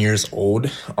 11 years old.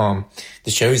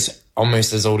 The show's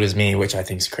almost as old as me, which I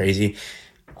think is crazy.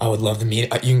 I would love to meet.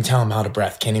 You can tell I'm out of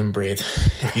breath, can't even breathe.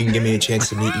 If you can give me a chance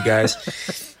to meet you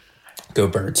guys, go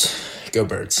birds. Go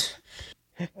birds.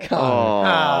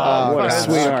 Oh, what a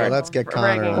sweetheart. Let's get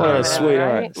Connor. What a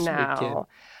sweetheart. Right now.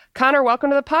 Connor, welcome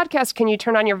to the podcast. Can you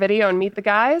turn on your video and meet the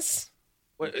guys?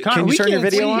 Can you turn your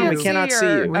video on? We cannot see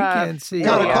you. We can't see you.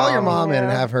 Connor, call your mom in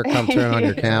and have her come turn on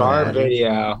your camera. Our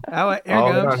video. Oh, here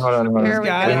Hold goes. on, hold on. Here we We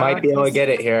go. might be able to get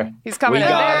it here. He's coming We in.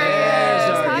 got There he it. is.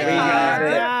 Hi, We got Connor.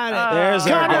 it. There's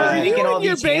our Connor, guy. are you Making all in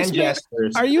your these hand basement?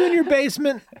 gestures. Are you in your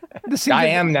basement? This seems I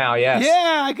like- am now, yes.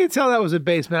 Yeah, I could tell that was a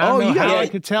basement. I don't know you got how it. I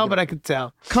could tell, but I could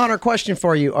tell. Connor, question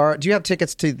for you: do you have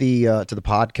tickets to the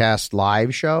podcast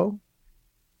live show?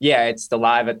 Yeah, it's the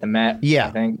live at the Met. Yeah.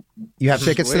 I think. You have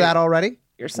tickets to that already?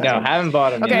 You're No, haven't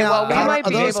bought them Okay, yet. well, we Now, might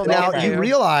be are those- able to now get you you.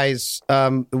 realize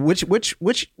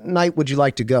which night would you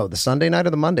like to go? The Sunday night or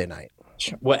the Monday night?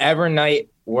 Whatever night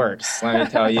works, let me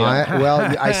tell you.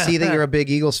 I see that you're a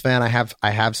big Eagles fan. I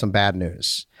have some bad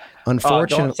news.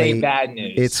 Unfortunately, don't say bad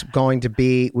news. It's going to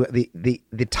be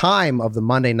the time of the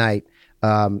Monday night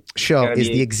show Gotta is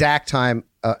be- the exact time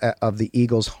of the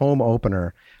Eagles home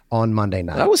opener on Monday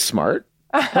night. That was smart.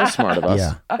 That was smart of us.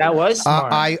 Yeah. That was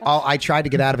smart. I tried to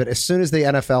get out of it as soon as the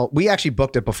NFL. We actually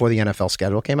booked it before the NFL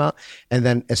schedule came out, and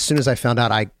then as soon as I found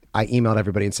out, I emailed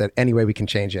everybody and said, "Anyway, we can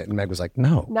change it." And Meg was like,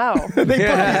 "No, No.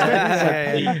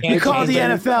 You call the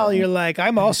NFL, you're like,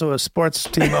 I'm also a sports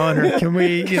team owner. Can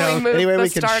we, Can we move anyway, the we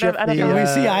can start shift of the, NFL? Can we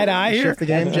see eye to eye here? shift the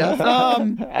game, Jeff."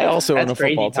 I also own That's a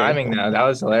crazy football team. timing, though. That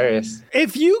was hilarious.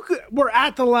 If you were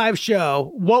at the live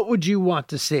show, what would you want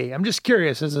to see? I'm just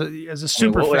curious as a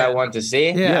super What would fan. I want to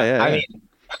see? Yeah.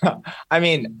 I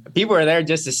mean, people are there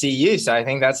just to see you, so I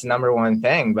think that's the number one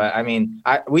thing. But I mean,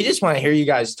 we just want to hear you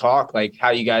guys talk, like how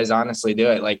you guys honestly do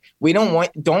it. Like we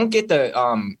don't get the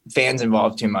fans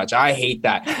involved too much. I hate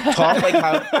that. Talk like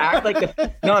how act like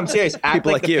the. No, I'm serious. Act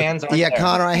People like like the you. fans. Aren't Yeah, there.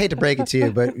 Connor, I hate to break it to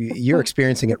you, but you're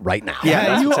experiencing it right now.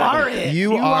 Yeah, you are it.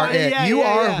 You are it. You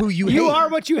are who you hate. You are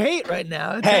what you hate right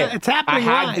now. It's, Hey, it's I happening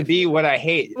had live. to be what I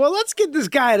hate. Well, let's get this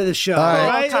guy to the show. All right. All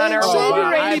right? Connor, Save well, your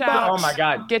I- $80. Oh my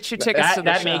God. Get your tickets to the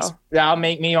that show. That'll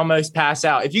make me almost pass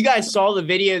out. If you guys saw the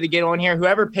video to get on here,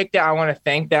 whoever picked it, I want to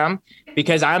thank them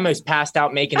because I almost passed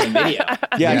out making the video.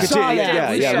 Yeah, We we saw that. yeah,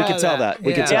 We we saw can tell that. that.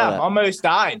 We can Yeah. tell Yeah, that. almost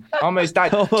died. Almost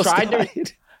died. Almost Tried died.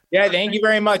 to. Yeah, thank you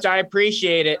very much. I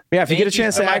appreciate it. Yeah, if you Thank get a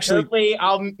chance so to much. actually- Hopefully,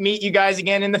 I'll meet you guys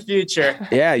again in the future.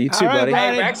 Yeah, you too, All right, buddy.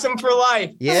 buddy. Hey, Wrexham for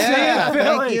life. Yeah, See ya,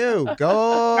 thank Philly. you.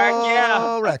 Go Heck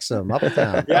yeah. Wrexham. Up and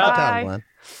down. Yeah. Up and down, Bye. Glenn.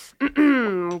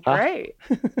 Great.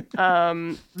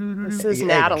 This is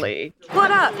Natalie. What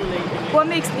up? What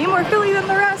makes me more Philly than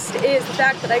the rest is the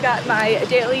fact that I got my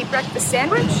daily breakfast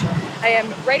sandwich. I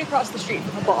am right across the street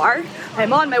from a bar.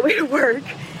 I'm on my way to work.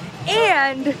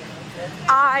 And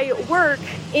I work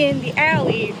in the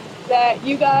alley that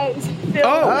you guys filmed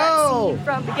that scene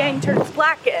from The Gang Turns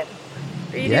Black in.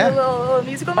 Are you doing a little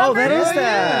musical number? Oh, that is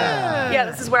that. Yeah,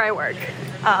 this is where I work.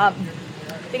 I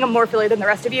think I'm more Philly than the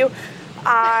rest of you.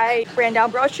 I ran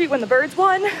down Broad Street when the Birds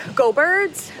won. Go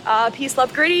Birds. Peace,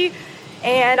 love, gritty.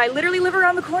 And I literally live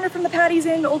around the corner from the Patties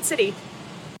in Old City.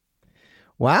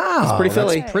 Wow. It's pretty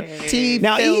Philly. Pretty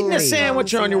now, Philly. eating a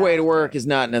sandwich on your way to work is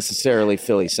not necessarily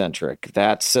Philly-centric.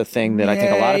 That's a thing that I think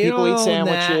a lot of people eat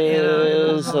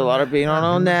sandwiches. A lot of people don't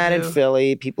own that in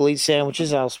Philly. People eat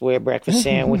sandwiches elsewhere, breakfast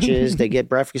sandwiches. They get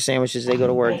breakfast sandwiches. They go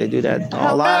to work. They do that.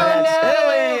 A lot of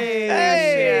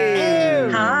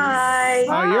Hi.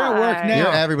 Oh, you're at work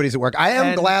now. Everybody's at work. I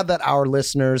am glad that our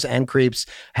listeners and creeps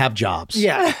have jobs.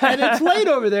 Yeah, and it's late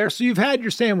over there, so you've had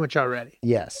your sandwich already.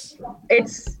 Yes.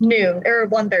 It's noon, or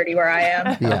 1:30 where I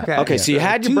am. Yeah. Okay, so you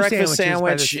had your Two breakfast sandwiches sandwich,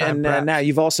 by this time, and perhaps. now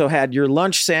you've also had your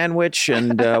lunch sandwich.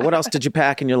 And what else did you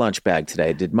pack in your lunch bag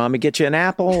today? Did Mommy get you an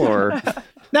apple, or?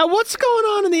 Now, what's going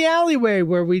on in the alleyway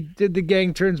where we did The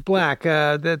Gang Turns Black?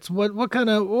 That's what kind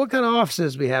of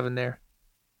offices we have in there?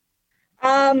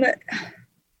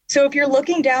 So if you're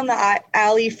looking down the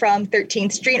alley from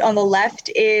 13th Street, on the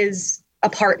left is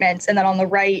apartments, and then on the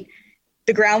right,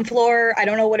 the ground floor, I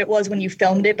don't know what it was when you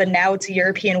filmed it, but now it's a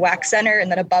European wax center, and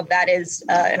then above that is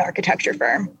an architecture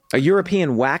firm. A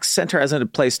European wax center as in a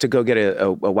place to go get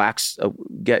a wax,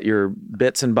 get your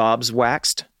bits and bobs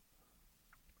waxed?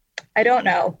 I don't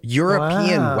know.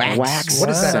 European wax. What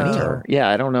does that mean? Yeah,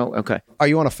 I don't know. Okay. Are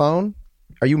you on a phone?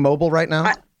 Are you mobile right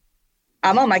now?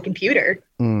 I'm on my computer.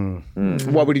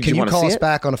 What would Can you want to call see us it?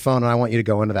 back on a phone, and I want you to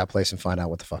go into that place and find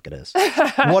out what the fuck it is.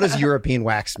 What does European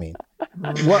wax mean?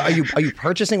 What are you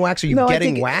purchasing wax? Are you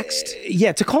getting waxed?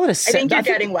 Yeah, to call it a I think you're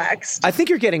getting waxed. I think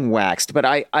you're getting waxed, but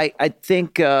I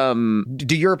think do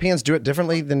Europeans do it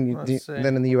differently than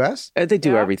in the U.S.? They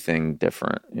do everything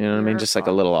different. You know what I mean? Just like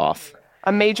a little off.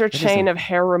 A major chain of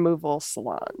hair removal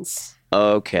salons.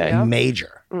 Okay. Yep.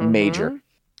 Major. Major.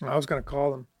 I was going to call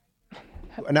them.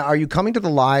 Now, are you coming to the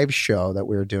live show that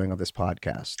we're doing of this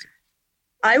podcast?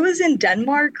 I was in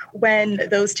Denmark when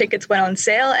those tickets went on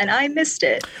sale, and I missed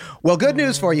it. Well, good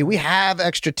news for you. We have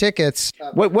extra tickets.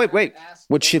 Wait.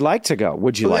 Would she like to go?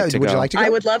 Would you like to go? Would you like to go? I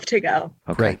would love to go.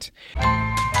 Okay. Great.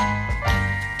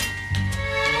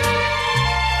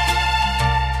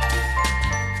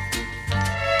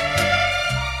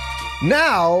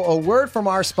 Now, a word from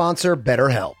our sponsor,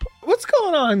 BetterHelp. What's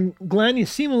going on, Glenn? You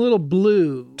seem a little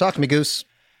blue. Talk to me, Goose.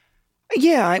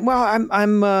 Yeah, I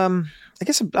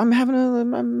guess I'm having a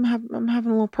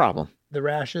little problem. The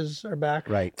rashes are back.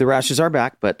 Right. The rashes are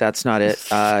back, but that's not it.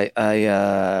 I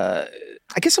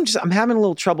guess I'm having a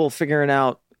little trouble figuring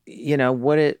out,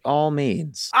 what it all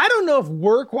means. I don't know if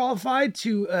we're qualified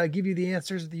to give you the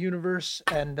answers of the universe,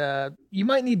 and you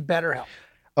might need better help.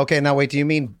 Okay, now wait, do you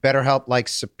mean BetterHelp like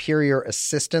superior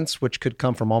assistance, which could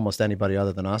come from almost anybody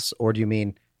other than us? Or do you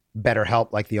mean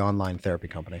BetterHelp like the online therapy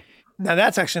company? Now,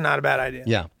 that's actually not a bad idea.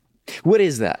 Yeah. What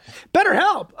is that?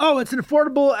 BetterHelp. Oh, it's an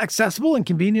affordable, accessible, and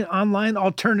convenient online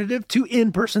alternative to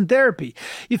in-person therapy.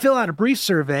 You fill out a brief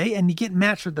survey and you get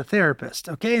matched with the therapist,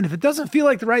 okay? And if it doesn't feel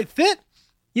like the right fit,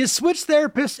 you switch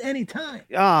therapists anytime.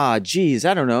 Geez,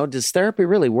 I don't know. Does therapy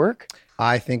really work?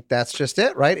 I think that's just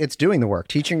it, right? It's doing the work,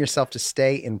 teaching yourself to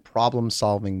stay in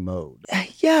problem-solving mode.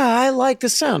 Yeah, I like the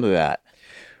sound of that.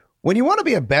 When you want to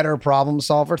be a better problem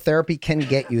solver, therapy can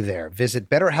get you there. Visit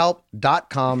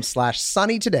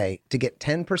betterhelp.com/sunny today to get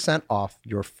 10% off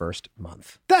your first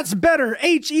month. That's better,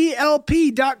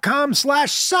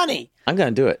 HELP.com/sunny. I'm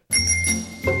going to do it.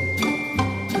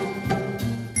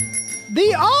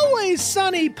 The Always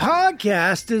Sunny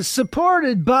podcast is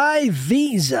supported by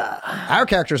Visa. Our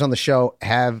characters on the show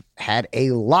have had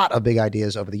a lot of big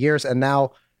ideas over the years, and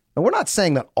now we're not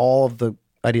saying that all of the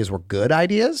ideas were good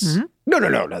ideas. Mm-hmm. No.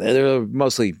 They're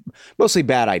mostly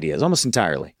bad ideas, almost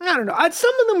entirely. I don't know.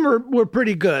 Some of them were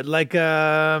pretty good. Like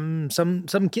some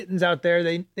kittens out there,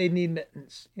 they need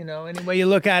mittens. Any way you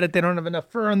look at it, they don't have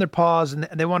enough fur on their paws, and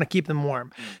they want to keep them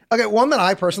warm. Okay, one that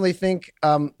I personally think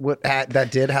that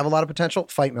did have a lot of potential: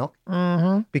 fight milk,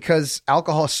 because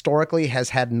alcohol historically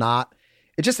hasn't had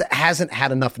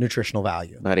enough nutritional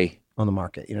value, buddy, on the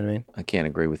market. You know what I mean? I can't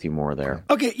agree with you more there.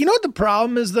 Okay, you know what the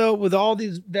problem is, though, with all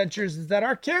these ventures is that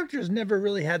our characters never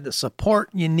really had the support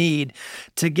you need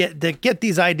to get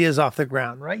these ideas off the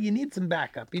ground, right? You need some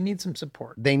backup. You need some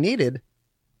support. They needed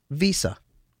Visa.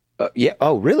 Yeah.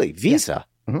 Oh, really? Visa?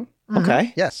 Yeah.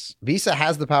 Okay. Yes. Visa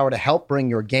has the power to help bring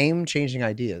your game-changing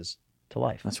ideas to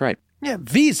life. That's right. Yeah,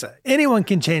 Visa. Anyone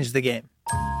can change the game.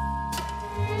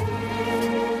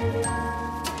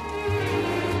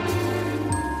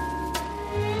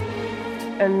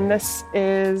 And this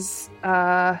is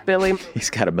Billy. He's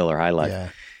got a Miller High Life. Yeah.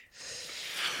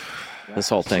 This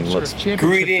whole thing looks...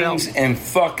 Greetings and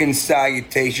fucking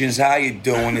salutations. How you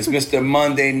doing? It's Mr.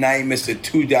 Monday Night, Mr.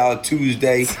 $2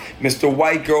 Tuesday, Mr.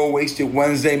 White Girl Wasted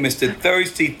Wednesday, Mr.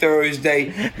 Thirsty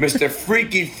Thursday, Mr.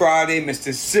 Freaky Friday,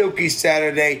 Mr. Silky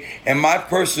Saturday, and my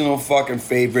personal fucking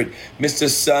favorite, Mr.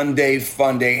 Sunday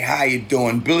Funday. How you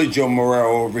doing? Billy Joe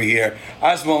Morero over here.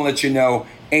 I just want to let you know,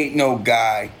 ain't no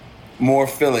guy more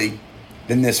Philly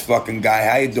than this fucking guy.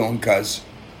 How you doing, cuz?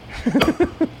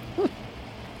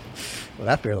 Well,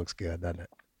 that beer looks good, doesn't it?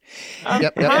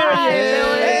 Yep.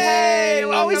 Hey,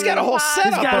 oh, he's got a whole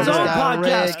setup. He's got his own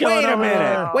podcast going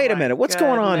on. Wait a minute. What's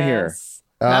going on here?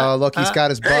 Oh, look, he's got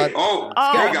his butt. Hey,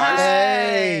 hey guys.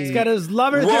 Hey. He's got his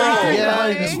lover.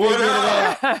 Yeah, What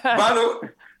up? By the way,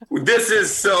 this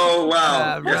is so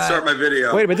wow. Yeah, right. Start my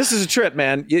video. Wait a minute. This is a trip,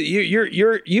 man.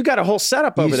 You got a whole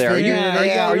setup over there.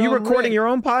 Are you recording your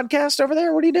own podcast over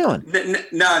there? What are you doing?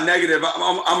 Nah, negative.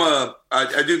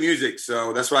 I do music,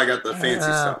 so that's why I got the fancy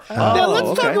stuff. Now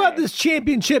let's talk about this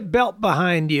championship belt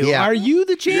behind you. Yeah. Are you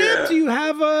the champ? Yeah. Do you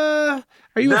have a?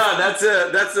 Are you? No, that's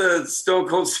a Stone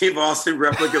Cold Steve Austin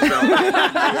replica belt.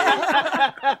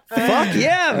 Fuck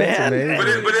yeah, man!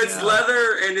 But it's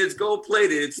leather and it's gold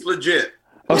plated. It's legit.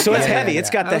 Oh, so it's heavy. It's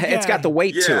got the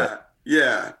weight to it.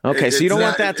 Yeah. Okay, so you don't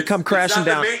want that to come crashing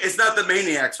down. It's not the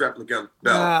Maniac's replica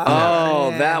belt.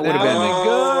 That would have been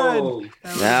good.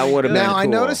 That would have been. Now cool. I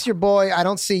noticed your boy. I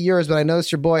don't see yours, but I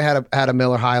noticed your boy had a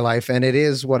Miller High Life, and it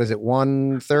is what is it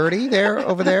 130 there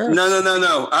over there?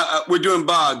 No. We're doing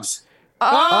Boggs.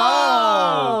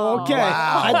 Oh, okay.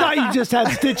 Wow. I thought you just had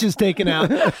stitches taken out.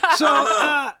 So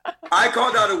I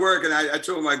called out of work, and I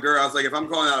told my girl, I was like, if I'm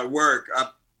calling out of work,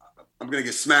 I'm gonna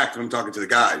get smacked when I'm talking to the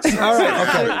guys. All right.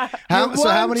 Okay.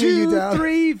 How many are you down?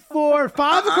 3, 4,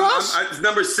 5 across? It's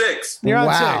number 6. You're on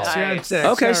Wow. 6. You're on 6.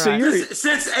 Okay, All so right. you're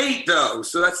Since 8 though,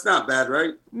 so that's not bad,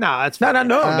 right? No, that's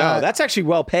no. That's actually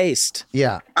well paced.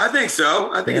 Yeah. I think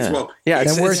so. I think it's well. Yeah.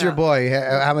 And where's your boy?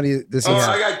 How many does he have?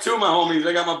 I got 2 of my homies.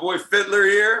 I got my boy Fiddler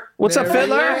here. What's up,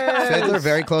 Fiddler? Fiddler,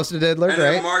 very close to Diddler, And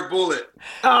great. then Mark Bullet.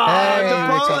 The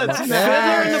bullets. Fiddler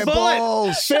and the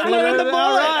bullet. Fiddler and the bullet.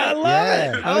 I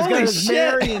love it. I was going to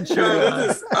marry and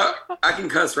shoot. I can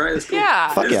cuss, right? It's cool.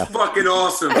 Yeah. Fuck It's yeah. fucking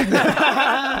awesome.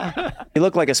 You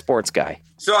look like a sports guy.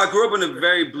 So I grew up in a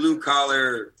very blue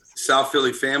collar South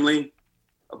Philly family,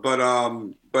 but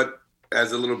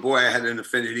as a little boy, I had an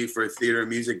affinity for theater and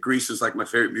music. Grease was like my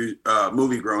favorite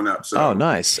movie growing up. So. Oh,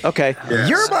 nice. Okay. Yeah.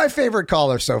 You're my favorite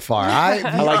caller so far. I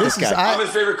like this guy. I'm his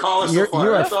favorite caller so far.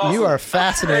 That's awesome. You are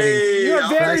fascinating. Hey, You're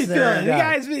very fascinating Philly. You guy.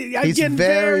 guys, I'm He's getting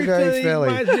very, very Philly.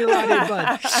 Reminds me a lot of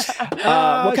Bud.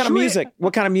 What kind of music?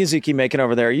 What kind of music you making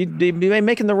over there? You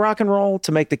making the rock and roll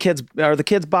to make the kids? Are the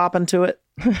kids bopping to it?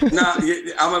 No,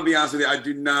 I'm gonna be honest with you. I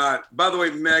do not. By the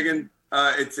way, Megan,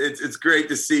 it's great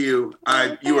to see you.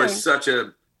 You are such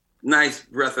a nice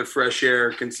breath of fresh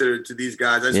air considered to these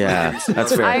guys.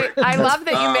 That's fair. I love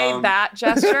that you made that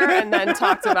gesture and then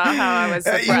talked about how I was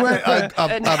a You went breath a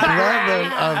breath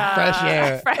of fresh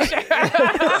air. fresh air.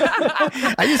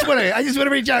 I just want to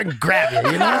reach out and grab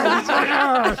you. You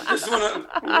know. Just wanna.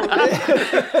 All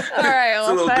right, It's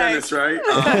a little thanks. Dennis, right?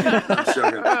 I'm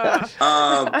joking.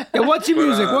 And what's your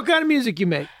music? What kind of music you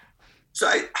make?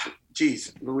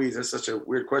 Geez, Louise, that's such a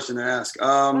weird question to ask.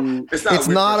 It's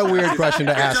not a weird question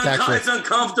to ask, actually. It's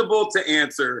uncomfortable to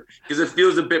answer because it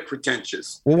feels a bit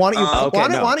pretentious. Well, why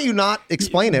don't you not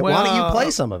explain it? Why don't you play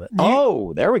some of it?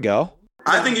 Oh, there we go.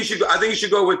 I think you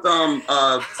should go with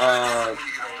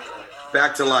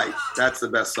Back to Life. That's the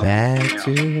best song. Back to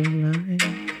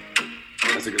Life.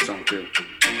 That's a good song too.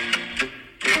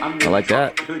 I like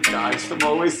that. Guys, I'm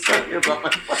always talking about my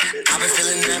life. I've been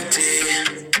feeling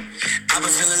empty. I've been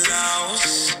feeling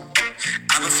lost.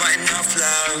 I've been fighting off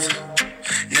love.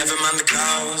 Never mind the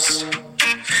cost.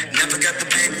 Never got the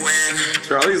big win.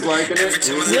 Charlie's liking it.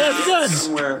 Yeah, it's good.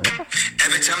 Somewhere.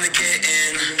 Every time they get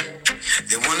in,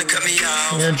 they want to cut me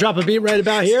off. I'm going to drop a beat right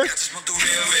about here.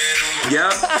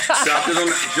 Yep. Dropped it on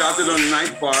the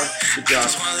 9th bar. Good job.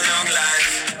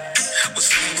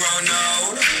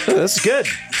 Oh, this is good.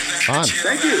 Fun.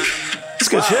 Thank you. It's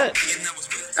good shit.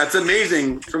 That's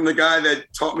amazing from the guy that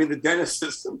taught me the dentist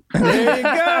system. There you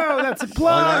go. That's a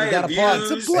plug. You got a plug.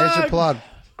 That's a plug. There's your plug.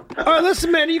 All right,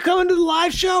 listen, man. Are you coming to the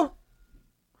live show?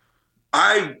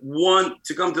 I want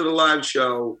to come to the live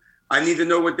show. I need to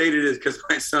know what date it is because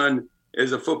my son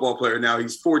is a football player now.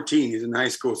 He's 14. He's in high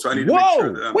school, so I need to make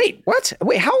sure that Wait, what?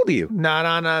 Wait, how old are you? No.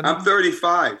 I'm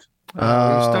 35.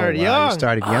 Oh, you started young. You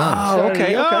started young. Oh,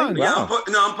 okay. Young. Yeah,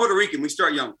 I'm Puerto Rican. We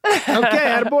start young. Okay,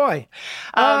 attaboy.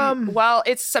 Well,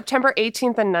 it's September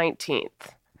 18th and 19th.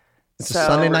 It's a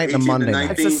Sunday night and a Monday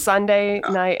night. It's a Sunday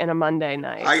night and a Monday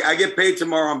night. I get paid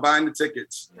tomorrow. I'm buying the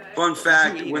tickets. Fun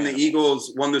fact, when the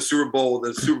Eagles won the Super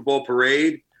Bowl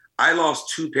parade, I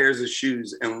lost 2 pairs of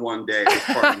shoes in one day. I was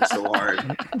partying so hard.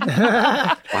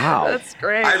 Wow. That's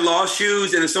great. I lost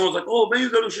shoes, and someone's like, oh, man,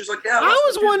 you got no shoes. Like, yeah. I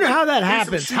always wonder how that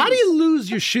happens. How do you lose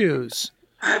your shoes?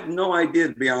 I have no idea,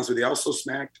 to be honest with you. I was so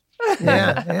smacked.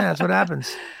 Yeah, that's what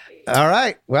happens. All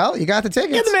right. Well, you got the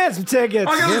tickets. Get the man some tickets.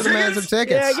 Give the man some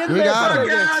tickets. Yeah, get the We man got some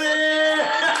them.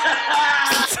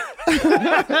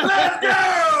 tickets. Let's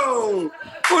go!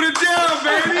 Put it down,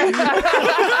 baby!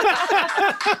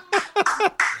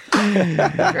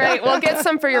 Great. We'll get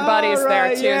some for your buddies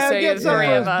there, too, so you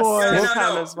 3 of us will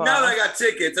come as well. Now that I got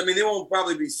tickets, I mean, they won't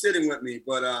probably be sitting with me,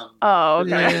 but... Oh,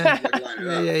 okay.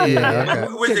 Yeah.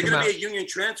 Wait, is it going to be a union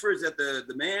transfer? Is that the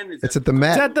man? It's at the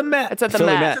Met. It's at the Met. It's at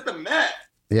the Met.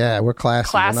 Yeah, we're classy.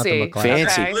 Classy. We're nothing but classy.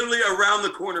 Fancy. Okay. Literally around the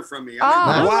corner from me.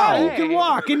 Wow. You can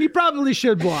walk, and you probably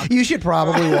should walk. You should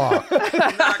probably walk.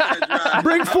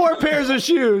 Bring 4 pairs of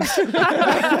shoes. those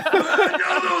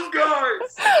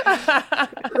guards.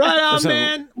 Right on,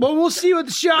 man. Well, we'll see you at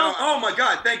the show. No, oh, my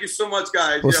God. Thank you so much,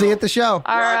 guys. We'll see you at the show.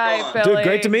 All right, Billy. Dude,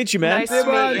 great to meet you, man. Nice to meet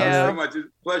Thank you. you so much. It's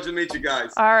a pleasure to meet you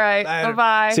guys. All right.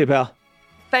 Bye-bye. See you, pal.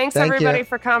 Thanks, Thank everybody, you.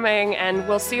 for coming, and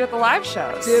we'll see you at the live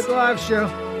shows. See you at the live show.